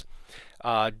 I guess,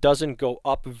 doesn't go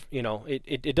up,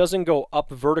 it doesn't go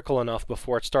up vertical enough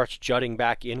before it starts jutting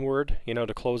back inward,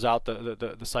 to close out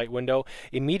the sight window.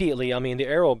 Immediately, the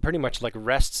arrow pretty much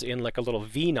rests in like a little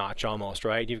V notch almost,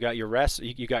 right? You've got your rest,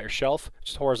 you got your shelf,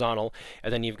 just horizontal,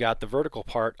 and then you've got the vertical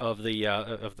part of the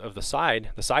the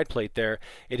side plate there.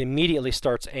 It immediately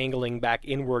starts angling back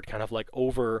inward, kind of like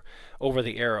over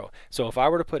the arrow. So if I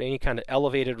were to put any kind of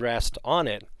elevated rest on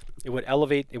it, it would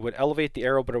elevate the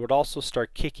arrow, but it would also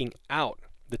start kicking out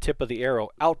the tip of the arrow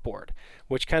outboard,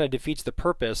 which kind of defeats the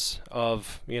purpose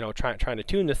of trying to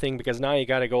tune the thing, because now you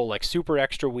got to go super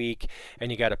extra weak,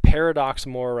 and you got to paradox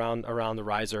more around the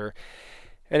riser,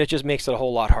 and it just makes it a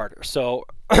whole lot harder. So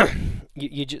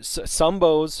you just, some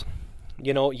bows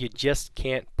you just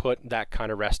can't put that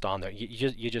kind of rest on there.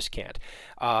 You just can't.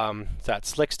 That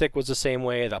slick stick was the same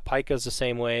way. The Pika is the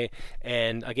same way.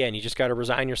 And again, you just got to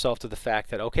resign yourself to the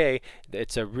fact that, okay,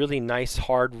 it's a really nice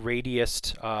hard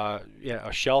radiused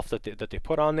a shelf that they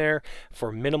put on there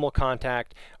for minimal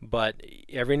contact, but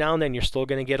every now and then you're still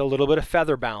going to get a little bit of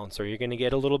feather bounce, or you're going to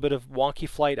get a little bit of wonky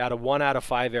flight out of 1 out of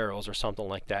 5 arrows or something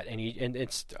like that. And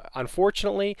it's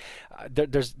unfortunately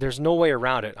there's no way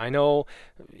around it. I know,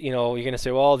 you're going to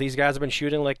say, well, these guys have been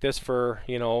shooting like this for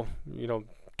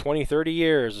 20, 30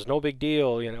 years. It's no big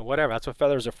deal, whatever. That's what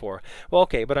feathers are for. Well,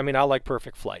 okay, but I mean, I like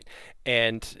perfect flight,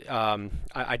 and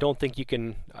I don't think you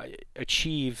can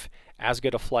achieve as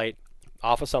good a flight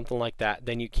off of something like that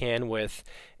than you can with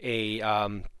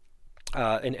an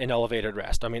elevated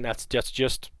rest. I mean, that's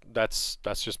just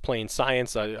plain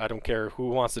science. I don't care who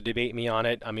wants to debate me on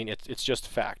it. I mean, it's just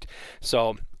fact.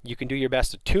 So you can do your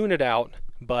best to tune it out,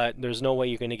 but there's no way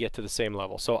you're going to get to the same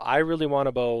level. So I really want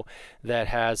a bow that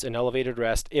has an elevated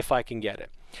rest if I can get it.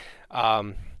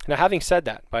 Now, having said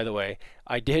that, by the way,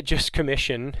 I did just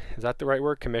commission, is that the right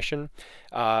word, commission,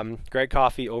 Greg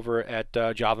Coffey over at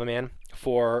Java Man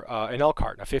for an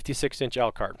Elkhart, a 56-inch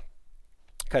Elkhart.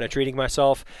 Kind of treating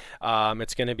myself.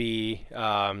 It's going to be,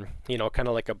 kind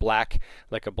of like a black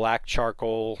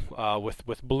charcoal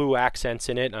with blue accents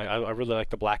in it. I really like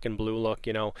the black and blue look,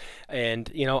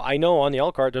 And I know on the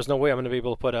Elkhart, there's no way I'm going to be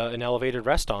able to put an elevated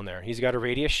rest on there. He's got a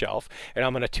radius shelf, and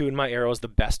I'm going to tune my arrows the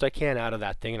best I can out of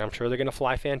that thing, and I'm sure they're going to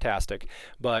fly fantastic.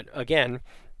 But again,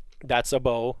 that's a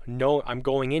bow. No, I'm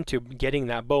going into getting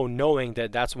that bow knowing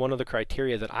that that's one of the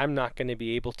criteria that I'm not going to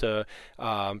be able to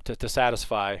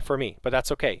satisfy for me. But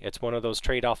that's okay. It's one of those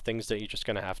trade-off things that you're just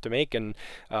going to have to make. And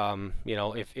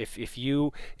if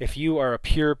you are a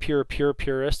pure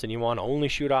purist and you want to only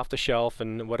shoot off the shelf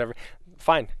and whatever,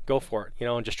 fine, go for it.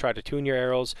 And just try to tune your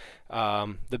arrows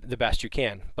the best you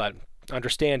can. But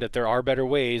understand that there are better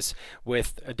ways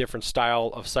with a different style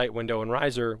of sight window and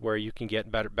riser where you can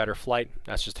get better flight.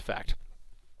 That's just a fact.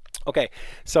 Okay,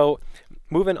 so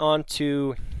moving on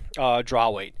to draw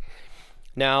weight.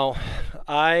 Now,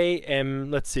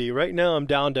 let's see, right now I'm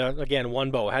down to, again,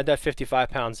 one bow. I had that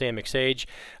 55-pound Xamix Sage.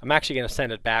 I'm actually going to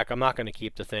send it back. I'm not going to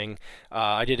keep the thing.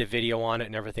 I did a video on it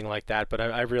and everything like that, but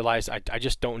I realized I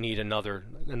just don't need another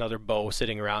bow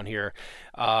sitting around here.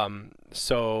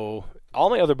 So all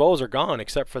my other bows are gone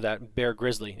except for that Bear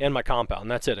Grizzly and my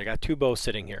compound. That's it. I got 2 bows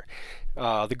sitting here.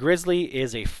 The Grizzly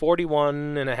is a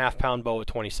 41.5-pound bow at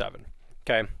 27.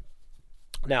 Okay.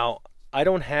 Now, I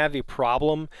don't have a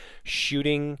problem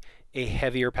shooting a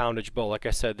heavier poundage bow. Like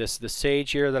I said, the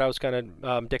Sage here that I was kind of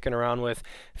dicking around with,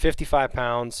 55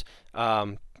 pounds.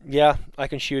 Yeah, I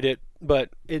can shoot it, but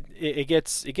it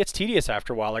gets tedious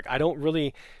after a while. Like, I don't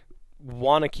really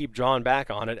want to keep drawing back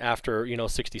on it after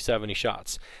 60, 70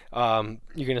 shots. You're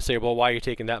going to say, well, why are you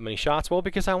taking that many shots? Well,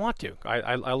 because I want to.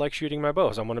 I like shooting my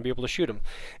bows. I want to be able to shoot them,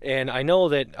 and I know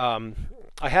that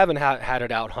I haven't had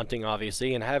it out hunting,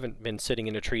 obviously, and I haven't been sitting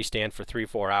in a tree stand for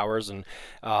 3-4 hours and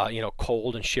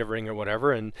cold and shivering or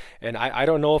whatever, and I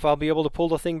don't know if I'll be able to pull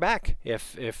the thing back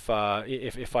if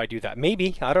I do that.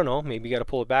 Maybe, I don't know, maybe you got to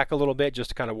pull it back a little bit just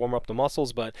to kind of warm up the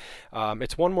muscles, but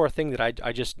it's one more thing that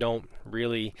I just don't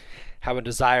really have a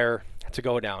desire to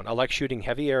go down. I like shooting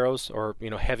heavy arrows, or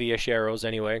heavy-ish arrows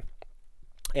anyway,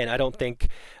 and I don't think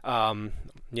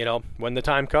when the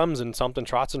time comes and something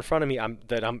trots in front of me,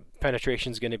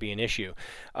 penetration is going to be an issue.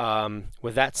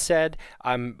 With that said,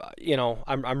 I'm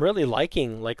really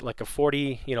liking like a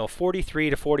 43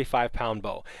 to 45 pound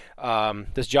bow.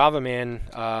 This Java Man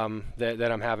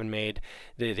that I'm having made,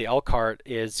 the Elkhart,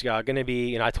 is going to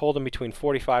be, I told him between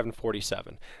 45 and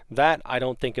 47. That I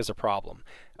don't think is a problem.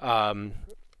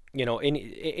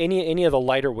 Any of the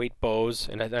lighter weight bows,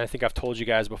 and I think I've told you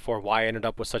guys before why I ended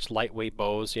up with such lightweight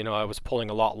bows. I was pulling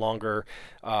a lot longer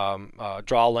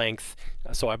draw length,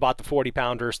 so I bought the 40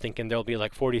 pounders thinking they'll be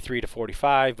like 43 to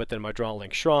 45, but then my draw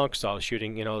length shrunk, so I was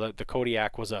shooting, the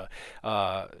Kodiak was a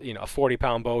 40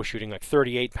 pound bow shooting like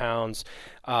 38 pounds.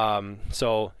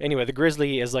 So anyway, the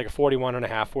Grizzly is like a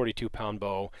 41.5, 42 pound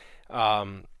bow.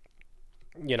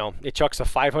 It chucks a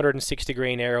 560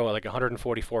 grain arrow at like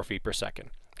 144 feet per second.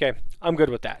 Okay, I'm good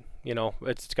with that.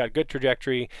 It's got a good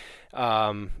trajectory.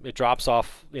 It drops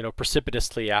off,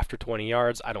 precipitously after 20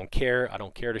 yards. I don't care. I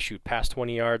don't care to shoot past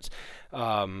 20 yards.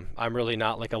 I'm really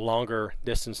not like a longer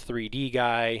distance 3D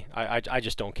guy. I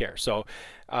just don't care. So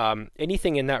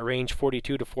anything in that range,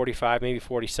 42 to 45, maybe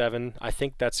 47, I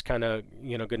think that's kind of,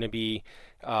 going to be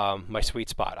my sweet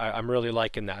spot. I'm really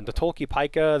liking that. And the Tolkien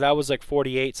Pika, that was like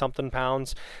 48 something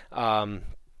pounds.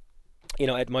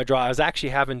 at my draw, I was actually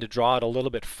having to draw it a little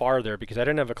bit farther because I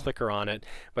didn't have a clicker on it.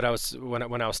 But I was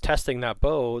when I was testing that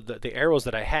bow, the arrows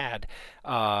that I had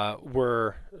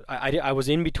were I was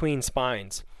in between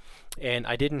spines, and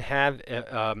I didn't have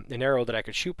an arrow that I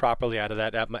could shoot properly out of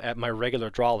that at my regular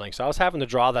draw length. So I was having to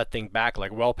draw that thing back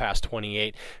like well past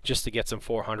 28 just to get some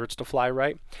 400s to fly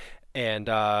right, and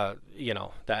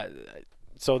that.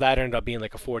 So that ended up being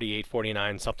like a 48,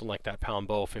 49, something like that pound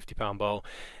bow, 50-pound bow.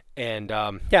 And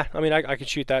yeah, I mean, I could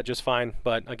shoot that just fine,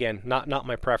 but again, not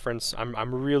my preference.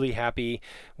 I'm really happy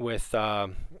with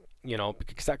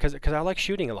because I like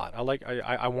shooting a lot.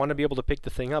 I want to be able to pick the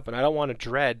thing up, and I don't want to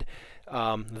dread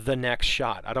the next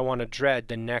shot. I don't want to dread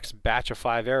the next batch of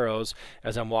 5 arrows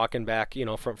as I'm walking back,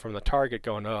 from the target,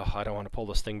 going, oh, I don't want to pull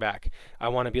this thing back. I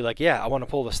want to be like, yeah, I want to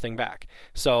pull this thing back.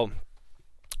 So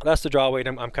that's the draw weight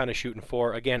I'm kind of shooting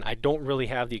for. Again, I don't really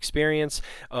have the experience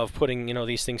of putting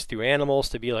these things through animals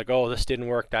to be like, oh, this didn't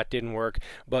work, that didn't work.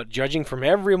 But judging from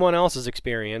everyone else's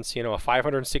experience, a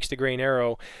 560 grain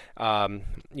arrow, at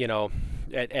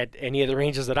any of the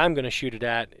ranges that I'm going to shoot it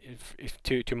at,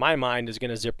 to my mind, is going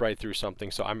to zip right through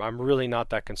something. So I'm really not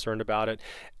that concerned about it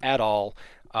at all.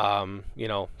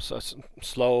 So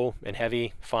slow and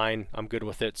heavy, fine. I'm good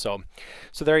with it. So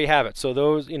there you have it. So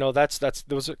those,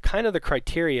 those are kind of the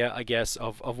criteria, I guess,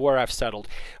 of where I've settled.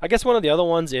 I guess one of the other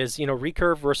ones is,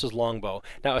 recurve versus longbow.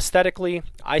 Now, aesthetically,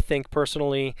 I think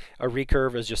personally, a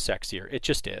recurve is just sexier. It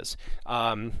just is.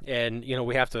 And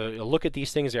we have to look at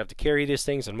these things. We have to carry these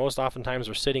things, and most oftentimes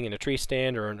we're sitting in a tree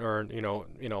stand or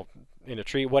in a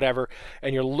tree, whatever,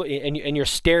 and you're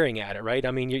staring at it, right? I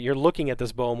mean, you're looking at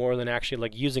this bow more than actually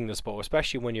like using this bow,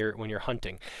 especially when you're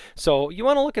hunting. So you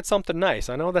want to look at something nice.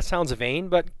 I know that sounds vain,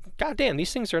 but goddamn,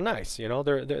 these things are nice.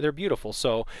 They're beautiful.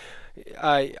 So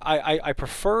I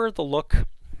prefer the look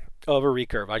of a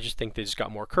recurve. I just think they just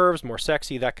got more curves, more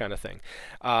sexy, that kind of thing.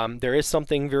 There is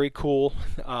something very cool,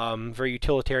 very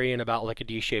utilitarian about like a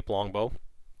D-shaped longbow,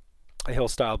 a hill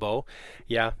style bow.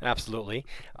 Yeah, absolutely.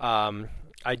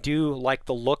 I do like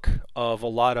the look of a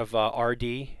lot of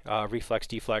RD, reflex,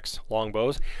 deflex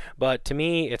longbows, but to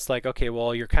me, it's like, okay,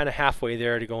 well, you're kind of halfway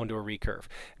there to go into a recurve.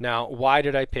 Now, why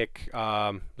did I pick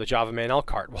the Java Man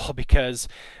Elkhart? Well, because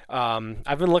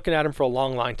I've been looking at them for a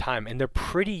long time, and they're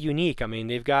pretty unique. I mean,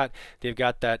 they've got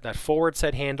that forward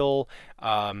set handle.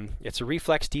 It's a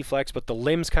reflex, deflex, but the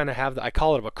limbs kind of have I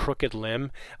call it a crooked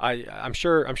limb. I'm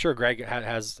sure Greg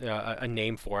has a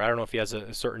name for it. I don't know if he has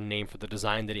a certain name for the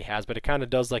design that he has, but it kind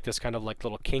of does like this kind of like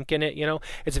little kink in it.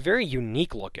 It's very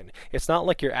unique looking. It's not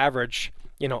like your average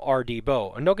RD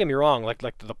bow. And don't get me wrong, like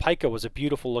the Pika was a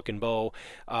beautiful looking bow.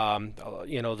 The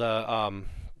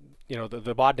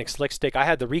Bodnik Slick Stick. I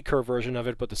had the recurve version of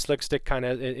it, but the Slick Stick kind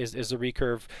of is a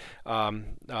recurve,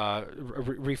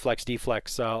 reflex,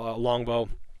 deflex longbow.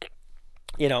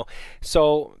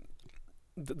 So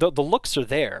the looks are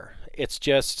there. It's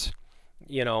just,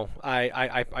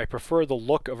 I prefer the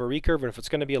look of a recurve, and if it's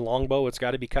going to be a longbow, it's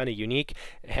got to be kind of unique.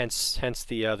 Hence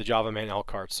the Java Man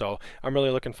Elkhart. So I'm really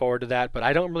looking forward to that. But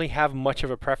I don't really have much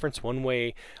of a preference one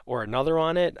way or another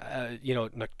on it.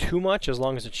 Not too much, as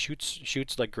long as it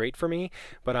shoots like great for me.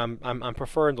 But I'm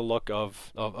preferring the look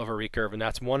of a recurve, and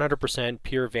that's 100%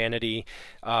 pure vanity,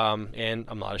 and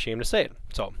I'm not ashamed to say it.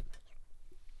 So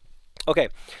okay,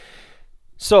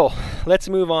 so let's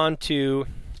move on to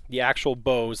the actual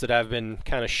bows that I've been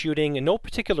kind of shooting in no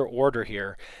particular order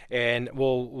here, and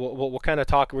we'll kind of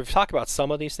talk. We've talked about some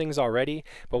of these things already,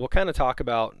 but we'll kind of talk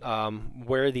about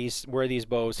where these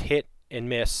bows hit and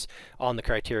miss on the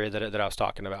criteria that I was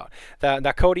talking about.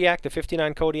 That Kodiak, the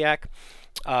 59 Kodiak,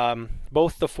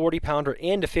 both the 40-pounder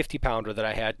and the 50-pounder that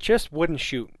I had just wouldn't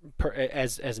shoot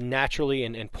as naturally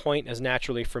and point as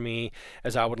naturally for me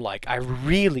as I would like. I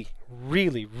really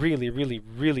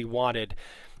wanted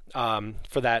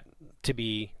for that to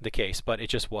be the case, but it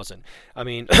just wasn't. I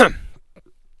mean,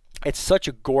 it's such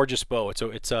a gorgeous bow.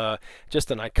 It's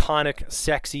just an iconic,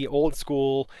 sexy, old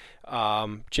school,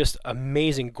 just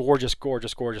amazing, gorgeous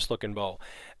looking bow.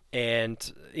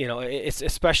 And it's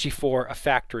especially for a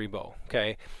factory bow.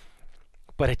 Okay.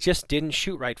 But it just didn't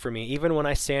shoot right for me. Even when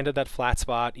I sanded that flat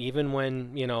spot, even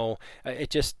when it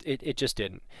just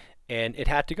didn't. And it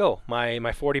had to go. My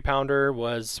 40-pounder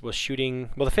was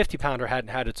shooting. Well, the 50-pounder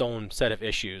had its own set of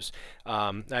issues.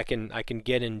 I can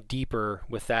get in deeper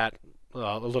with that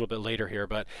a little bit later here.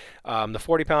 But the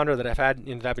 40-pounder that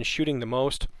I've been shooting the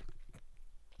most,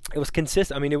 it was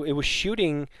consistent. I mean, it was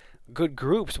shooting good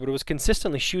groups, but it was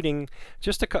consistently shooting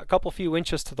just a couple few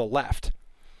inches to the left.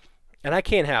 And I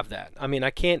can't have that. I mean,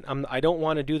 I don't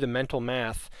want to do the mental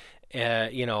math,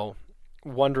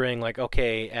 wondering like,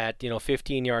 okay, at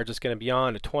 15 yards it's going to be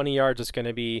on, at 20 yards it's going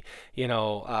to be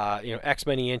X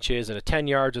many inches, and at 10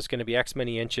 yards it's going to be X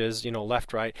many inches,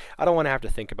 left, right. I don't want to have to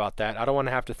think about that. I don't want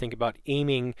to have to think about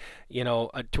aiming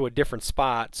to a different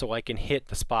spot so I can hit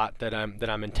the spot that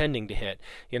I'm intending to hit.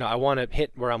 I want to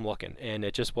hit where I'm looking, and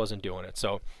it just wasn't doing it.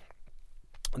 So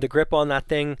the grip on that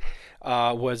thing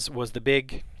was the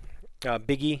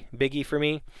biggie for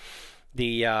me.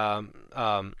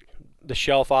 The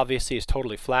shelf obviously is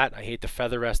totally flat. I hate the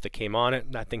feather rest that came on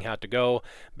it. That thing had to go.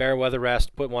 Bare weather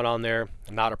rest, put one on there,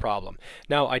 not a problem.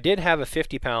 Now, I did have a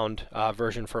 50-pound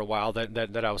version for a while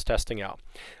that I was testing out,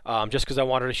 just because I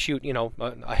wanted to shoot,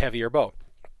 a heavier bow.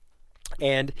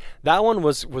 And that one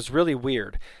was really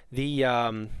weird.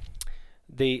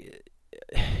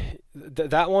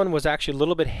 That one was actually a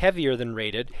little bit heavier than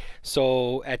rated.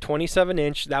 So at 27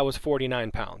 inch, that was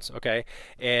 49 pounds, okay?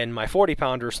 And my 40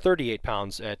 pounder is 38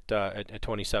 pounds at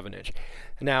 27 inch.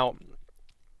 Now,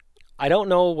 I don't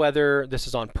know whether this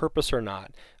is on purpose or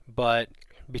not, but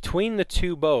between the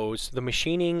two bows, the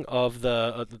machining of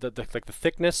the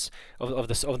thickness of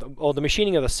the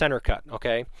machining of the center cut,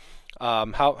 okay?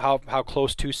 How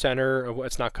close to center,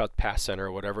 it's not cut past center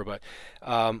or whatever, but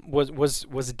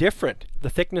was different. The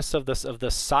thickness of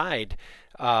the side,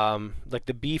 like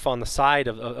the beef on the side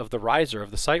of the riser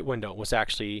of the sight window, was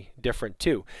actually different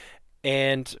too.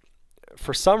 And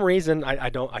for some reason, I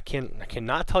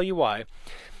cannot tell you why,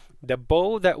 the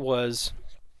bow that was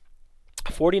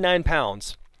 49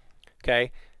 pounds,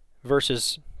 okay,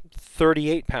 versus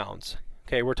 38 pounds,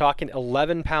 okay, we're talking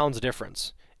 11 pounds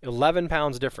difference. 11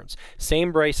 pounds difference.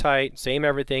 Same brace height, same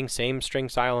everything, same string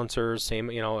silencers, same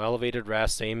elevated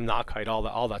rest, same knock height,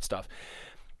 all that stuff.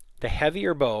 The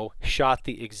heavier bow shot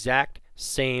the exact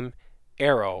same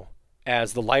arrow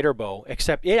as the lighter bow,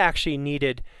 except it actually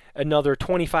needed another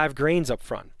 25 grains up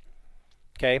front.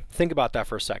 Okay, think about that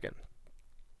for a second.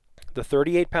 The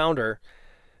 38 pounder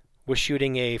was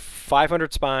shooting a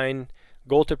 500 spine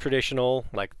gold tip traditional,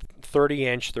 like 30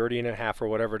 inch, 30 and a half or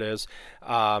whatever it is,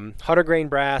 100 grain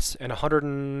brass and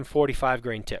 145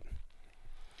 grain tip.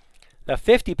 The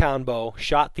 50-pound bow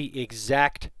shot the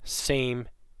exact same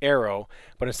arrow,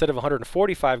 but instead of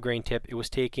 145 grain tip, it was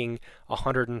taking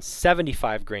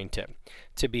 175 grain tip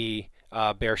to be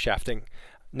bare shafting.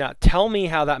 Now, tell me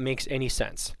how that makes any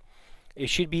sense.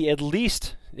 It should be at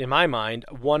least, in my mind,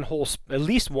 at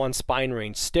least one spine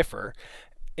range stiffer.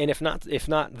 And if not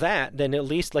that, then at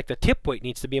least like the tip weight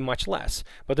needs to be much less.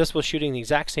 But this was shooting the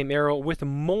exact same arrow with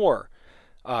more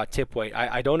tip weight.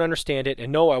 I don't understand it.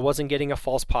 And no, I wasn't getting a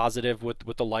false positive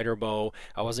with the lighter bow.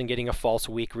 I wasn't getting a false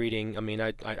weak reading. I mean,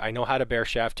 I know how to bare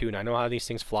shaft tune. I know how these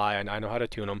things fly. And I know how to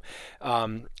tune them.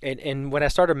 And when I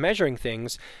started measuring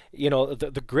things,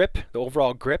 the grip, the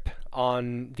overall grip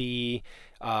on the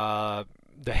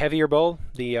heavier bow,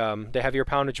 the heavier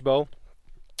poundage bow,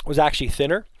 was actually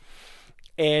thinner.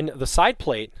 And the side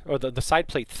plate, or the side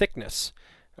plate thickness,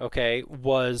 okay,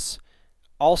 was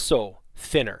also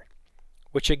thinner,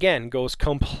 which again goes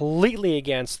completely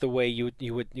against the way you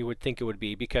would think it would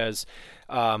be, because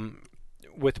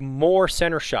with more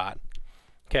center shot,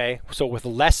 okay, so with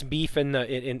less beef in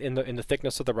the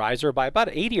thickness of the riser by about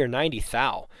 80 or 90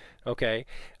 thou, okay,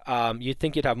 you'd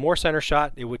think you'd have more center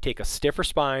shot. It would take a stiffer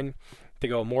spine to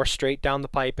go more straight down the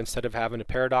pipe instead of having a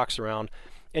paradox around,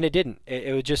 and it didn't.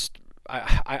 It would just,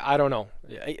 I don't know,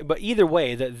 but either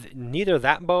way, neither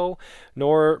that bow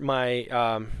nor my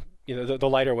the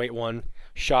lighter weight one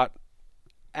shot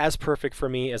as perfect for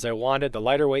me as I wanted. The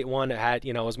lighter weight one had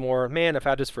was more, man, I've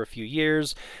had this for a few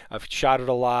years, I've shot it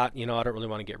a lot, I don't really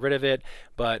want to get rid of it,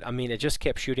 but I mean, it just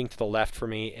kept shooting to the left for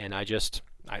me, and I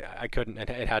couldn't.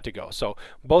 It had to go. So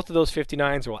both of those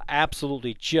 59s were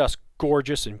absolutely just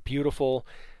gorgeous and beautiful.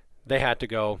 They had to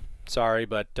go. Sorry,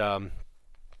 but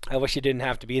I wish it didn't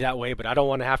have to be that way, but I don't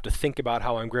want to have to think about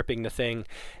how I'm gripping the thing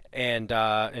and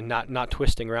not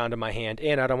twisting around in my hand,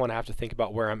 and I don't want to have to think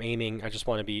about where I'm aiming. I just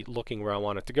want to be looking where I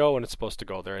want it to go, and it's supposed to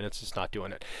go there, and it's just not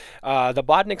doing it. The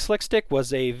Bodnik Slick Stick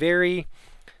was a very,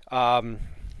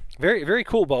 very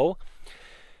cool bow.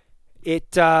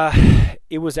 It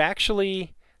was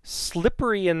actually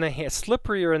slippery in the hand,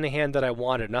 slipperier in the hand that I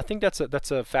wanted, and I think that's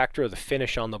a factor of the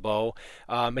finish on the bow.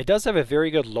 It does have a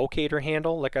very good locator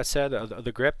handle, like I said,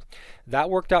 the grip that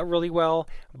worked out really well.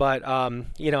 But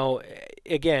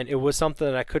again, it was something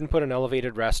that I couldn't put an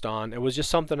elevated rest on. It was just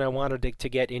something I wanted to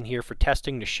get in here for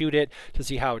testing, to shoot it, to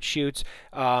see how it shoots.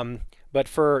 But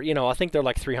for I think they're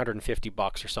like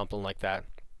 $350 or something like that.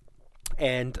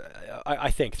 And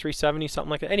I think 370, something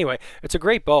like that. Anyway, it's a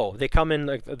great bow. They come in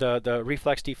the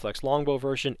Reflex Deflex longbow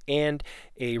version and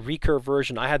a recurve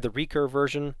version. I had the recurve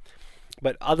version,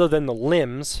 But other than the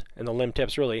limbs and the limb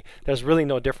tips, really, there's really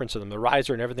no difference in them. The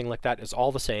riser and everything like that is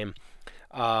all the same.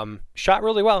 Shot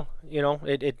really well.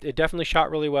 It definitely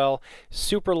shot really well.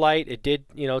 Super light. It did,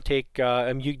 take.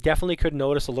 You definitely could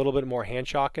notice a little bit more hand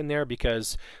shock in there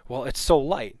because, well, it's so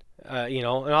light. And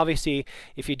obviously,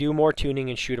 if you do more tuning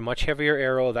and shoot a much heavier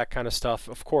arrow, that kind of stuff,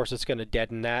 of course, it's going to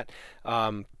deaden that.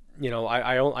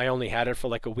 I only had it for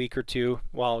like a week or two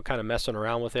while kind of messing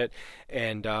around with it,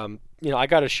 and I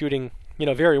got it shooting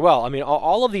very well. I mean,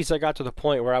 all of these I got to the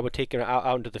point where I would take it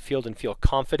out into the field and feel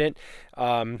confident,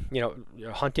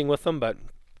 hunting with them. But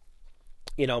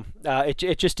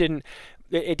it just didn't.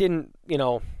 It didn't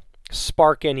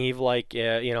spark any like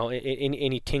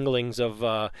any tinglings of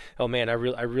oh man, I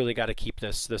really got to keep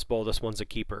this bow. This one's a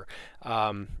keeper.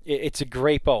 It's a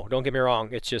great bow. Don't get me wrong.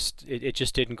 It's just it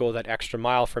just didn't go that extra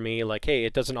mile for me. Like, hey,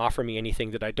 it doesn't offer me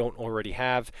anything that I don't already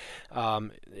have.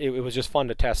 It was just fun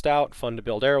to test out, fun to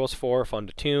build arrows for, fun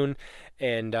to tune,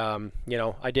 and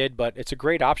I did. But it's a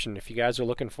great option if you guys are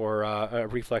looking for a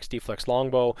reflex deflex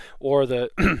longbow or the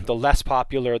the less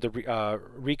popular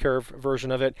recurve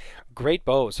version of it. Great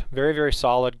bows, very very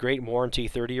solid, great warranty,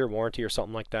 30-year warranty or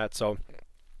something like that. So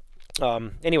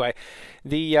anyway,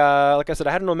 the like I said,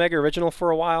 I had an Omega Original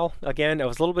for a while. Again, it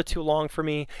was a little bit too long for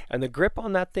me, and the grip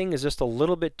on that thing is just a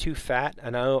little bit too fat.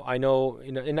 And I know,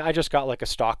 and I just got like a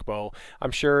stock bow.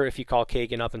 I'm sure if you call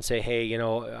Kagan up and say, hey,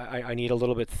 I need a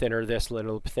little bit thinner this, a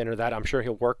little bit thinner that, I'm sure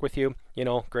he'll work with you.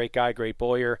 Great guy, great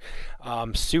bowyer,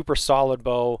 super solid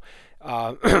bow.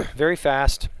 Very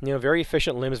fast, very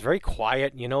efficient limbs, very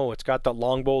quiet. It's got that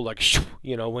longbow like,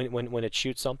 when it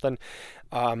shoots something.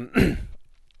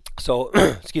 So,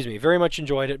 excuse me, very much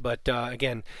enjoyed it, but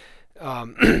again,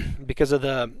 because of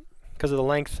the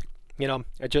length,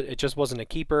 it just wasn't a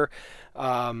keeper.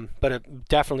 But it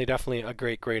definitely a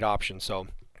great option. So,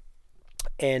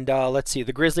 and let's see,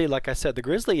 the Grizzly, like I said, the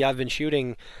Grizzly I've been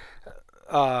shooting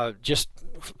just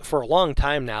for a long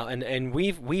time now, and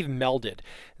we've melded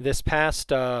this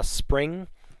past spring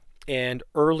and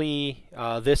early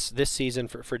this season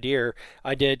for deer.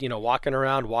 I did walking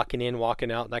around, walking in,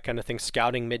 walking out, that kind of thing,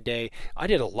 scouting midday. I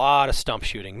did a lot of stump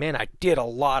shooting. Man, I did a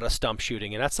lot of stump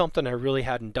shooting, and that's something I really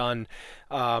hadn't done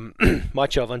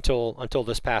much of until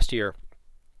this past year.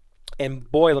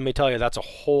 And boy, let me tell you, that's a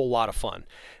whole lot of fun.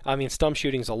 I mean, stump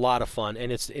shooting's a lot of fun,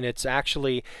 and it's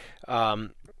actually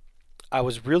I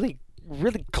was really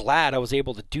glad I was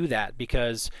able to do that,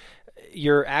 because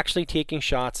you're actually taking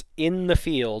shots in the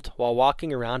field while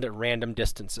walking around at random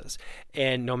distances.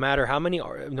 And no matter how many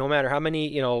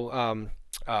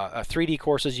 3D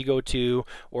courses you go to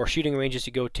or shooting ranges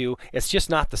you go to, it's just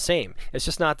not the same. It's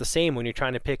just not the same when you're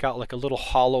trying to pick out like a little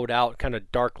hollowed out kind of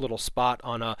dark little spot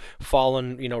on a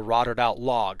fallen, rotted out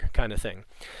log kind of thing.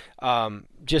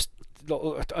 Just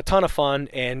a ton of fun,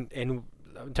 and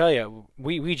I'll tell you,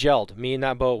 we gelled. Me and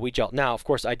that bow, we gelled. Now, of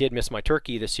course, I did miss my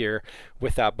turkey this year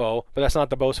with that bow, but that's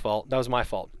not the bow's fault. That was my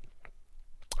fault.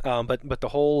 But the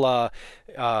whole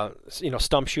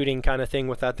stump shooting kind of thing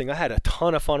with that thing, I had a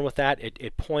ton of fun with that.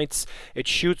 It points, it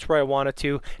shoots where I want it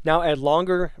to. Now at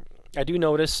longer, I do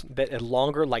notice that at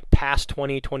longer, like past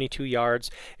 20, 22 yards,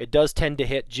 it does tend to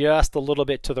hit just a little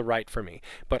bit to the right for me.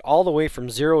 But all the way from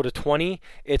 0 to 20,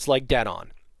 it's like dead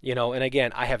on. And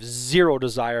again, I have zero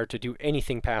desire to do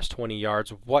anything past 20 yards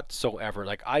whatsoever.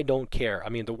 Like, I don't care. I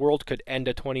mean, the world could end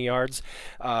at 20 yards,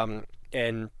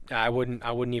 and I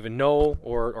wouldn't even know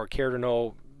or care to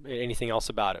know anything else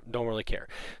about it. Don't really care.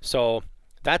 So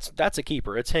that's a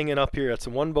keeper. It's hanging up here. It's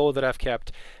one bow that I've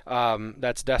kept.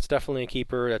 That's definitely a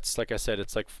keeper. That's, like I said,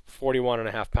 it's like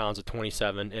 41.5 pounds at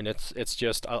 27, and it's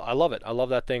just I love it. I love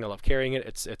that thing. I love carrying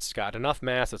it. It's got enough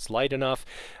mass. It's light enough.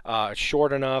 It's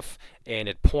short enough, and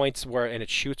it points and it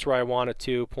shoots where I want it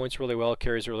to. Points really well.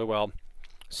 Carries really well.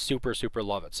 Super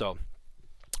love it. So.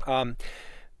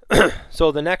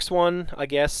 So the next one, I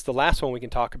guess, the last one we can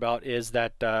talk about is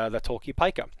that Tolkien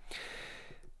Pika.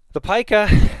 The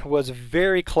Pika was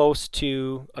very close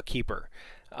to a keeper.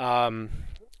 I've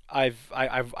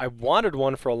wanted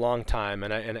one for a long time,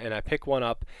 and I picked one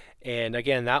up, and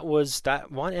again, that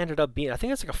one ended up being, I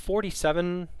think it's like a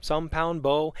 47 some pound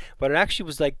bow, but it actually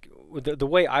was like the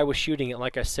way I was shooting it.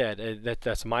 Like I said,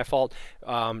 that's my fault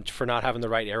for not having the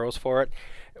right arrows for it.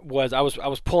 I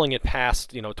was pulling it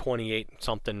past 28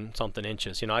 something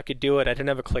inches. I could do it. I didn't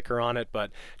have a clicker on it, but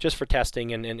just for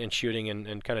testing and shooting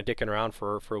and kind of dicking around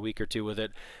for a week or two with it,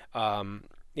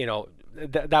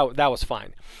 that was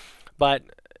fine. But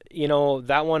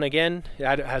that one again,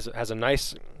 has a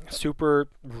nice super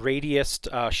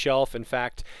radiused shelf. In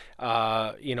fact,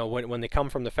 when they come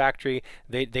from the factory,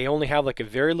 they only have like a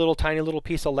very little tiny little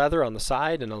piece of leather on the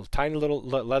side and a tiny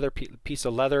little piece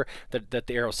of leather that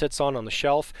the arrow sits on the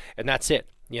shelf, and that's it.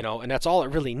 And that's all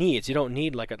it really needs. You don't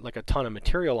need like a ton of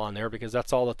material on there, because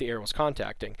that's all that the arrow is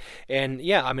contacting. And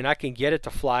yeah, I mean, I can get it to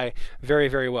fly very,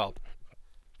 very well.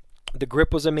 The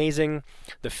grip was amazing.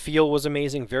 The feel was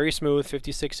amazing. Very smooth,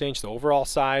 56 inch. The overall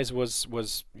size was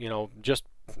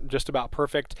just about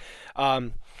perfect.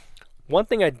 One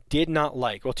thing I did not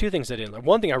like, well, two things I didn't like.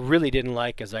 One thing I really didn't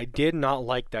like is I did not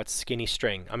like that skinny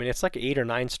string. I mean, it's like an 8 or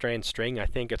 9 strand string. I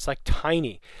think it's like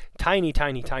tiny, tiny,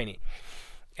 tiny, tiny.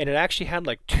 And it actually had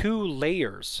like 2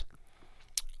 layers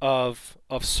of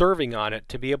serving on it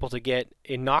to be able to get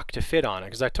a nock to fit on it.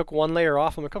 Because I took one layer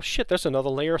off, I'm like, oh shit, there's another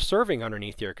layer of serving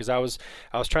underneath here. Because I was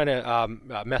trying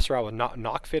to mess around with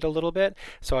nock fit a little bit,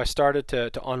 so I started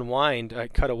to unwind,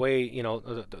 cut away,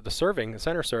 the serving, the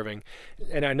center serving,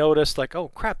 and I noticed like, oh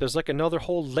crap, there's like another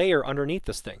whole layer underneath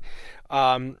this thing.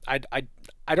 I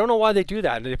don't know why they do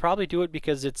that. They probably do it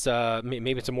because it's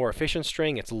maybe it's a more efficient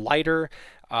string. It's lighter.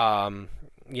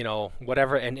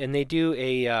 Whatever, and they do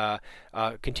a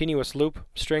continuous loop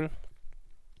string.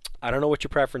 I don't know what your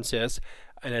preference is,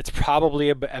 and it's probably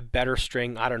a better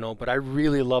string. I don't know, but I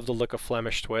really love the look of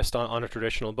Flemish twist on a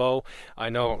traditional bow.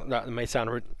 I know that may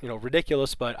sound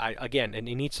ridiculous, but again, it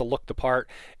needs to look the part,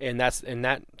 and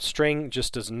that string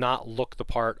just does not look the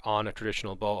part on a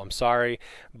traditional bow. I'm sorry,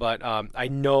 but I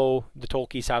know the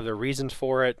Tolkies have their reasons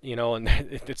for it, and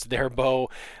it's their bow.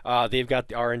 They've got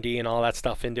the R&D and all that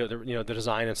stuff into it, the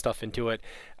design and stuff into it.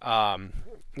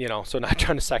 So not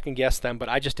trying to second guess them, but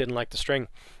I just didn't like the string.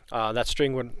 That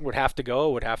string would have to go.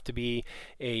 It would have to be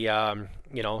a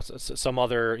some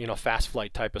other fast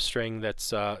flight type of string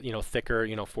that's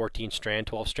thicker, 14 strand,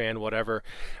 12 strand, whatever,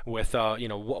 with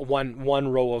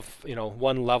one row of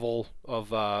one level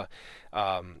of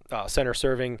center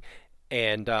serving.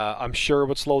 And I'm sure it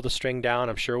would slow the string down.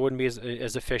 I'm sure it wouldn't be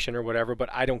as efficient or whatever, but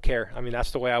I don't care. I mean,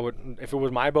 that's the way I would, if it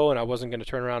was my bow and I wasn't going to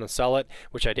turn around and sell it,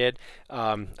 which I did,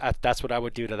 that's what I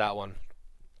would do to that one.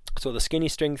 So the skinny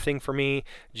string thing for me,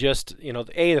 just,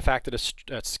 A, the fact that it's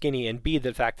skinny, and B,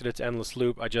 the fact that it's endless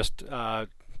loop, I just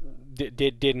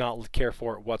did not care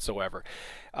for it whatsoever.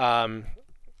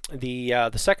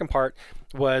 The second part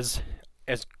was,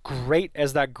 as great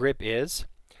as that grip is,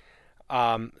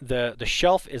 the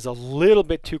shelf is a little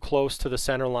bit too close to the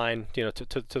center line, to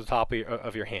the top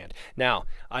of your hand. Now,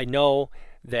 I know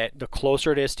that the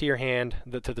closer it is to your hand,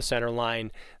 to the center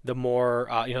line, the more,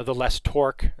 the less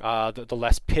torque, the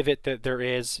less pivot that there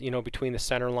is, between the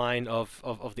center line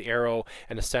of the arrow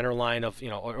and the center line of,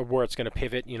 or where it's going to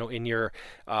pivot, in your,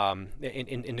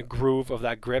 in the groove of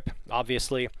that grip,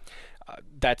 obviously.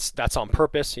 That's on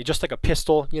purpose. Just like a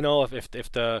pistol, if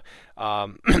the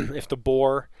if the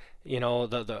bore,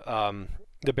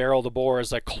 the barrel of the bore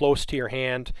is like close to your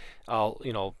hand,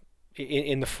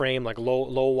 in the frame, like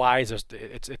low wise,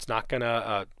 it's not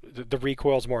gonna, the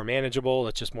recoil is more manageable.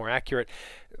 It's just more accurate.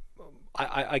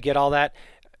 I get all that,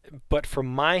 but for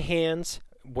my hands,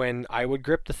 when I would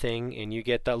grip the thing, and you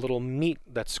get that little meat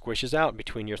that squishes out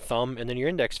between your thumb and then your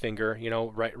index finger,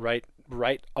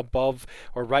 right above,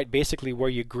 or right basically where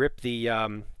you grip the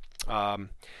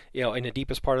in the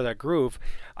deepest part of that groove,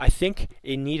 I think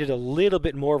it needed a little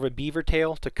bit more of a beaver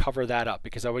tail to cover that up,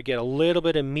 because I would get a little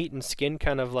bit of meat and skin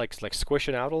kind of like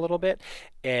squishing out a little bit,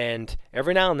 and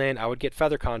every now and then I would get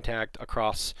feather contact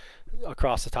across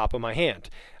the top of my hand.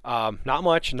 Not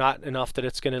much, not enough that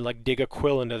it's going to like dig a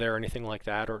quill into there or anything like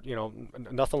that, or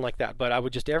nothing like that, but I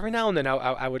would just every now and then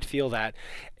I would feel that,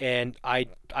 and I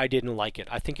didn't like it.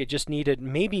 I think it just needed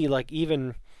maybe like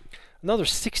even another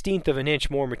 1/16 of an inch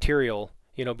more material,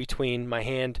 between my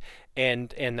hand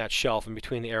and that shelf, and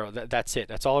between the arrow. That's it.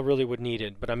 That's all I really would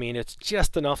needed. But I mean, it's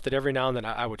just enough that every now and then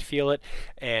I would feel it,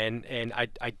 and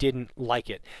I didn't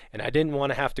like it. And I didn't want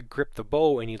to have to grip the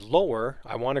bow any lower.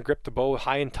 I want to grip the bow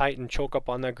high and tight and choke up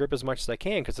on that grip as much as I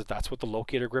can, because that's what the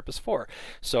locator grip is for.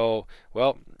 So,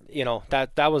 well,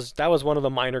 that was one of the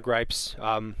minor gripes.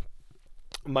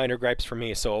 For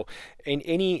me. So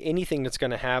anything that's going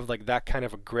to have like that kind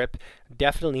of a grip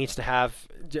definitely needs to have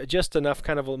just enough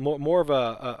kind of more of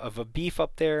a beef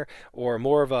up there, or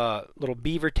more of a little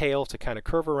beaver tail to kind of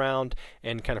curve around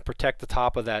and kind of protect the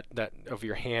top of that of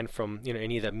your hand from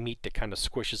any of that meat that kind of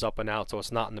squishes up and out, so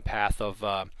it's not in the path of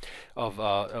the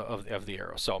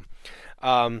arrow. So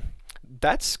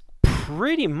that's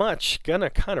pretty much gonna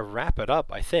kind of wrap it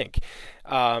up, I think.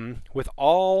 With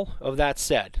all of that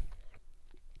said,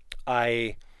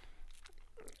 I've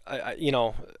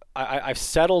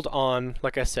settled on,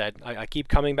 like I said, I keep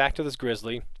coming back to this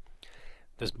Grizzly.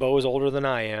 This bow is older than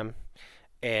I am,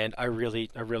 and I really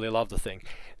love the thing.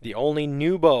 The only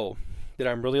new bow that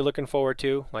I'm really looking forward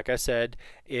to, like I said,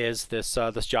 is this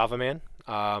Java Man.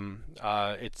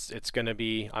 It's gonna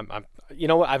be you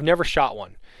know what, I've never shot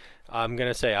one. I'm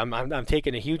gonna say I'm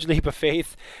taking a huge leap of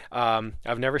faith.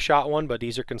 I've never shot one, but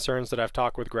these are concerns that I've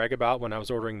talked with Greg about when I was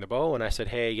ordering the bow, and I said,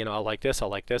 hey, you know, I like this, I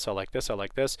like this, I like this, I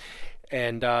like this,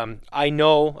 and I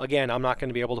know, again, I'm not going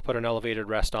to be able to put an elevated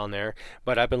rest on there,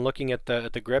 but I've been looking at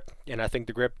the grip, and I think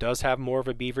the grip does have more of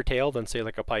a beaver tail than say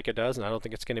like a Pika does, and I don't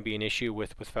think it's going to be an issue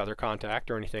with feather contact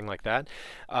or anything like that.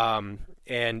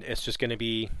 And it's just going to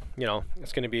be, you know,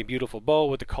 it's going to be a beautiful bow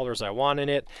with the colors I want in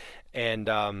it, and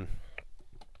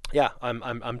yeah,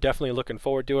 I'm definitely looking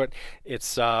forward to it.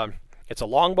 It's a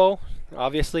longbow,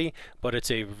 obviously, but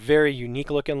it's a very unique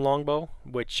looking longbow,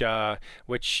 which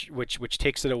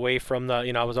takes it away from the,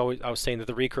 you know, I was saying that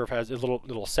the recurve has a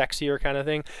little sexier kind of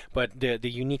thing, but the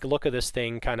unique look of this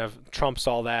thing kind of trumps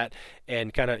all that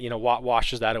and kind of, you know,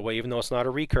 washes that away. Even though it's not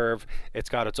a recurve, it's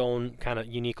got its own kind of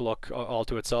unique look all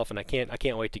to itself, and I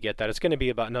can't wait to get that. It's going to be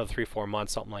about another 3-4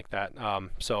 months, something like that.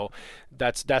 So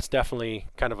that's definitely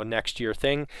kind of a next year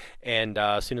thing, and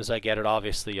as soon as I get it,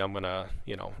 obviously I'm gonna,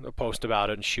 you know, post about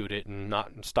it and shoot it and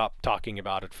not stop talking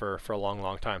about it for a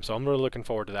long time. So I'm really looking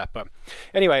forward to that. But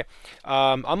anyway,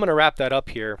 I'm gonna wrap that up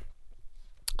here.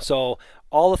 So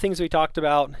all the things we talked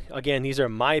about, again, these are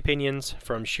my opinions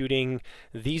from shooting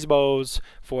these bows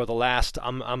for the last,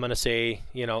 I'm going to say,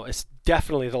 you know, it's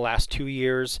definitely the last 2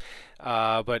 years,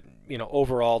 but, you know,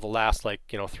 overall the last, like,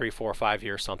 you know, 3, 4, 5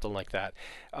 years, something like that.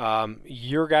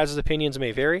 Your guys' opinions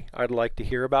may vary. I'd like to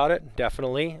hear about it,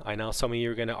 definitely. I know some of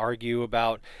you are going to argue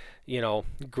about, you know,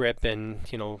 grip and,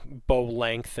 you know, bow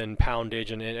length and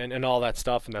poundage and all that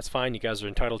stuff, and that's fine. You guys are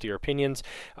entitled to your opinions.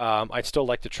 I'd still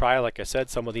like to try, like I said,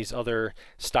 some of these other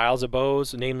styles of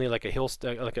bows, namely like a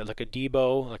like a D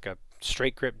bow, like a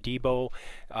straight grip D bow,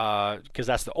 because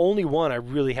that's the only one I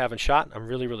really haven't shot. I'm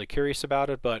really curious about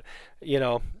it, but, you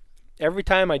know, every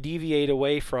time I deviate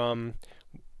away from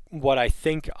what I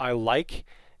think I like,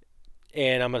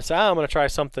 and I'm gonna say, I'm gonna try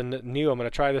something new. I'm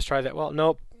gonna try this, try that. Well,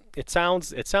 nope. It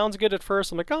sounds good at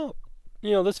first. I'm like, oh,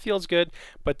 you know, this feels good.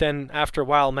 But then after a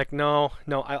while, I'm like, no,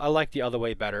 I like the other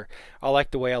way better. I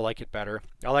like the way I like it better.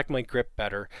 I like my grip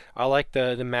better. I like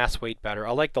the mass weight better.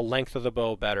 I like the length of the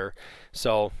bow better.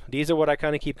 So these are what I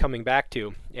kind of keep coming back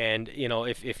to. And, you know,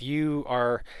 if you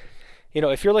are, you know,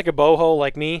 if you're like a boho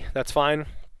like me, that's fine.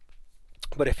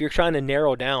 But if you're trying to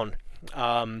narrow down,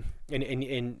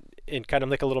 and kind of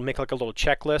make a little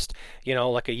checklist, you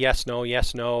know, like a yes no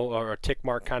or a tick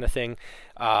mark kind of thing,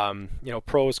 you know,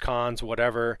 pros, cons,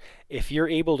 whatever. If you're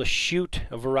able to shoot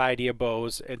a variety of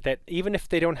bows, that even if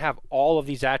they don't have all of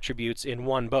these attributes in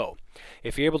one bow,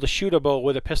 if you're able to shoot a bow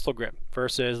with a pistol grip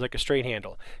versus like a straight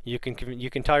handle, you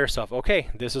can tell yourself, okay,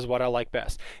 this is what I like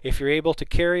best. If you're able to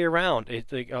carry around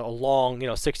a long, you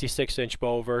know, 66-inch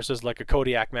bow versus like a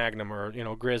Kodiak Magnum or, you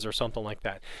know, Grizz or something like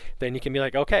that, then you can be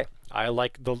like, okay, I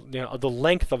like the, you know, the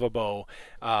length of a bow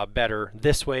better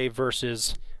this way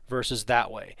versus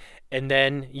that way. And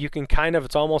then you can kind of,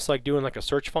 it's almost like doing like a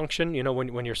search function, you know,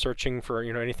 when you're searching for,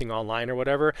 you know, anything online or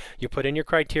whatever, you put in your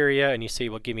criteria and you say,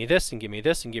 well, give me this and give me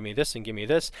this and give me this and give me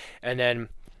this, and then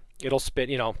it'll spit,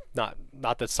 you know, not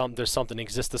that there's something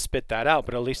exists to spit that out,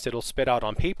 but at least it'll spit out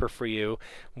on paper for you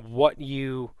what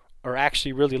you are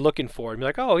actually really looking for, and be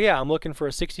like, oh yeah, I'm looking for a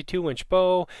 62-inch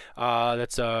bow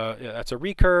that's a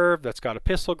recurve, that's got a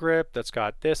pistol grip, that's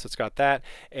got this, that's got that,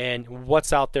 and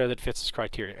what's out there that fits this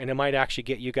criteria. And it might actually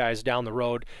get you guys down the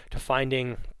road to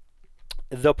finding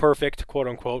the perfect, quote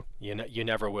unquote, you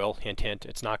never will, hint hint,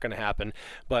 it's not going to happen,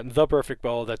 but the perfect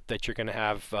bow that you're going to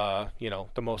have, you know,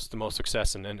 the most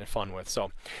success and fun with.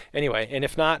 So anyway, and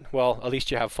if not, well, at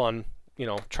least you have fun, you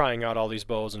know, trying out all these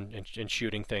bows and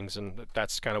shooting things, and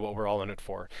that's kind of what we're all in it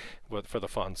for the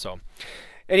fun. So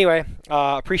anyway,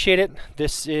 appreciate it.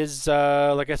 This is,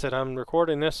 like I said, I'm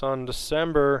recording this on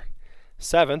December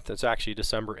 7th. It's actually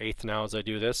December 8th now as I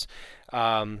do this.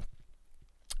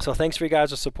 So thanks for you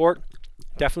guys' support.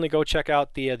 Definitely go check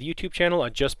out the YouTube channel. I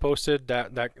just posted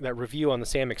that review on the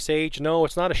Samick Sage. No,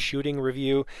 it's not a shooting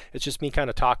review. It's just me kind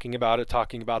of talking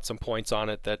about some points on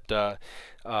it that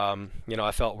you know,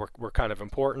 I felt were kind of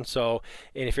important. So,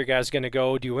 and if you guys going to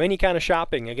go do any kind of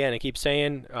shopping, again, I keep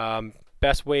saying,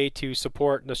 best way to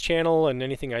support this channel and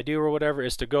anything I do or whatever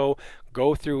is to go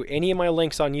through any of my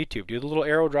links on YouTube. Do the little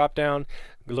arrow drop down,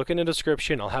 look in the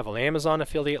description. I'll have an Amazon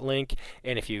affiliate link,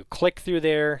 and if you click through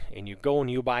there and you go and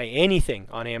you buy anything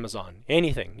on Amazon,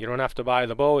 anything, you don't have to buy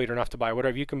the bow, you don't have to buy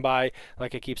whatever. You can buy,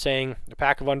 like I keep saying, a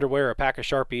pack of underwear, a pack of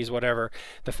Sharpies, whatever.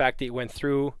 The fact that you went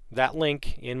through that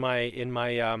link in my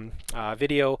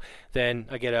video, then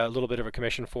I get a little bit of a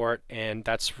commission for it, and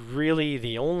that's really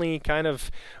the only kind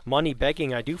of money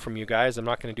begging I do from you guys. I'm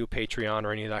not going to do Patreon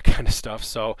or any of that kind of stuff.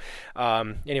 So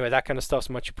anyway, that kind of stuff's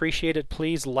much appreciated.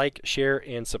 Please like, share,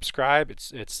 and subscribe.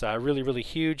 It's really, really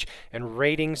huge. And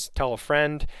ratings, tell a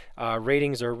friend.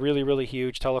 Ratings are really, really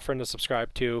huge. Tell a friend to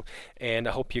subscribe to. And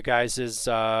I hope you guys'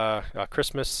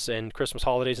 Christmas and Christmas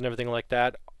holidays and everything like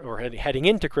that, or heading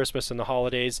into Christmas and the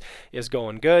holidays, is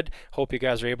going good. Hope you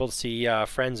guys are able to see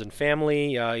friends and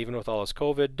family, even with all this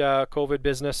COVID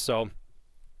business. So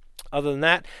other than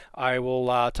that, I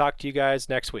will talk to you guys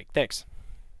next week. Thanks.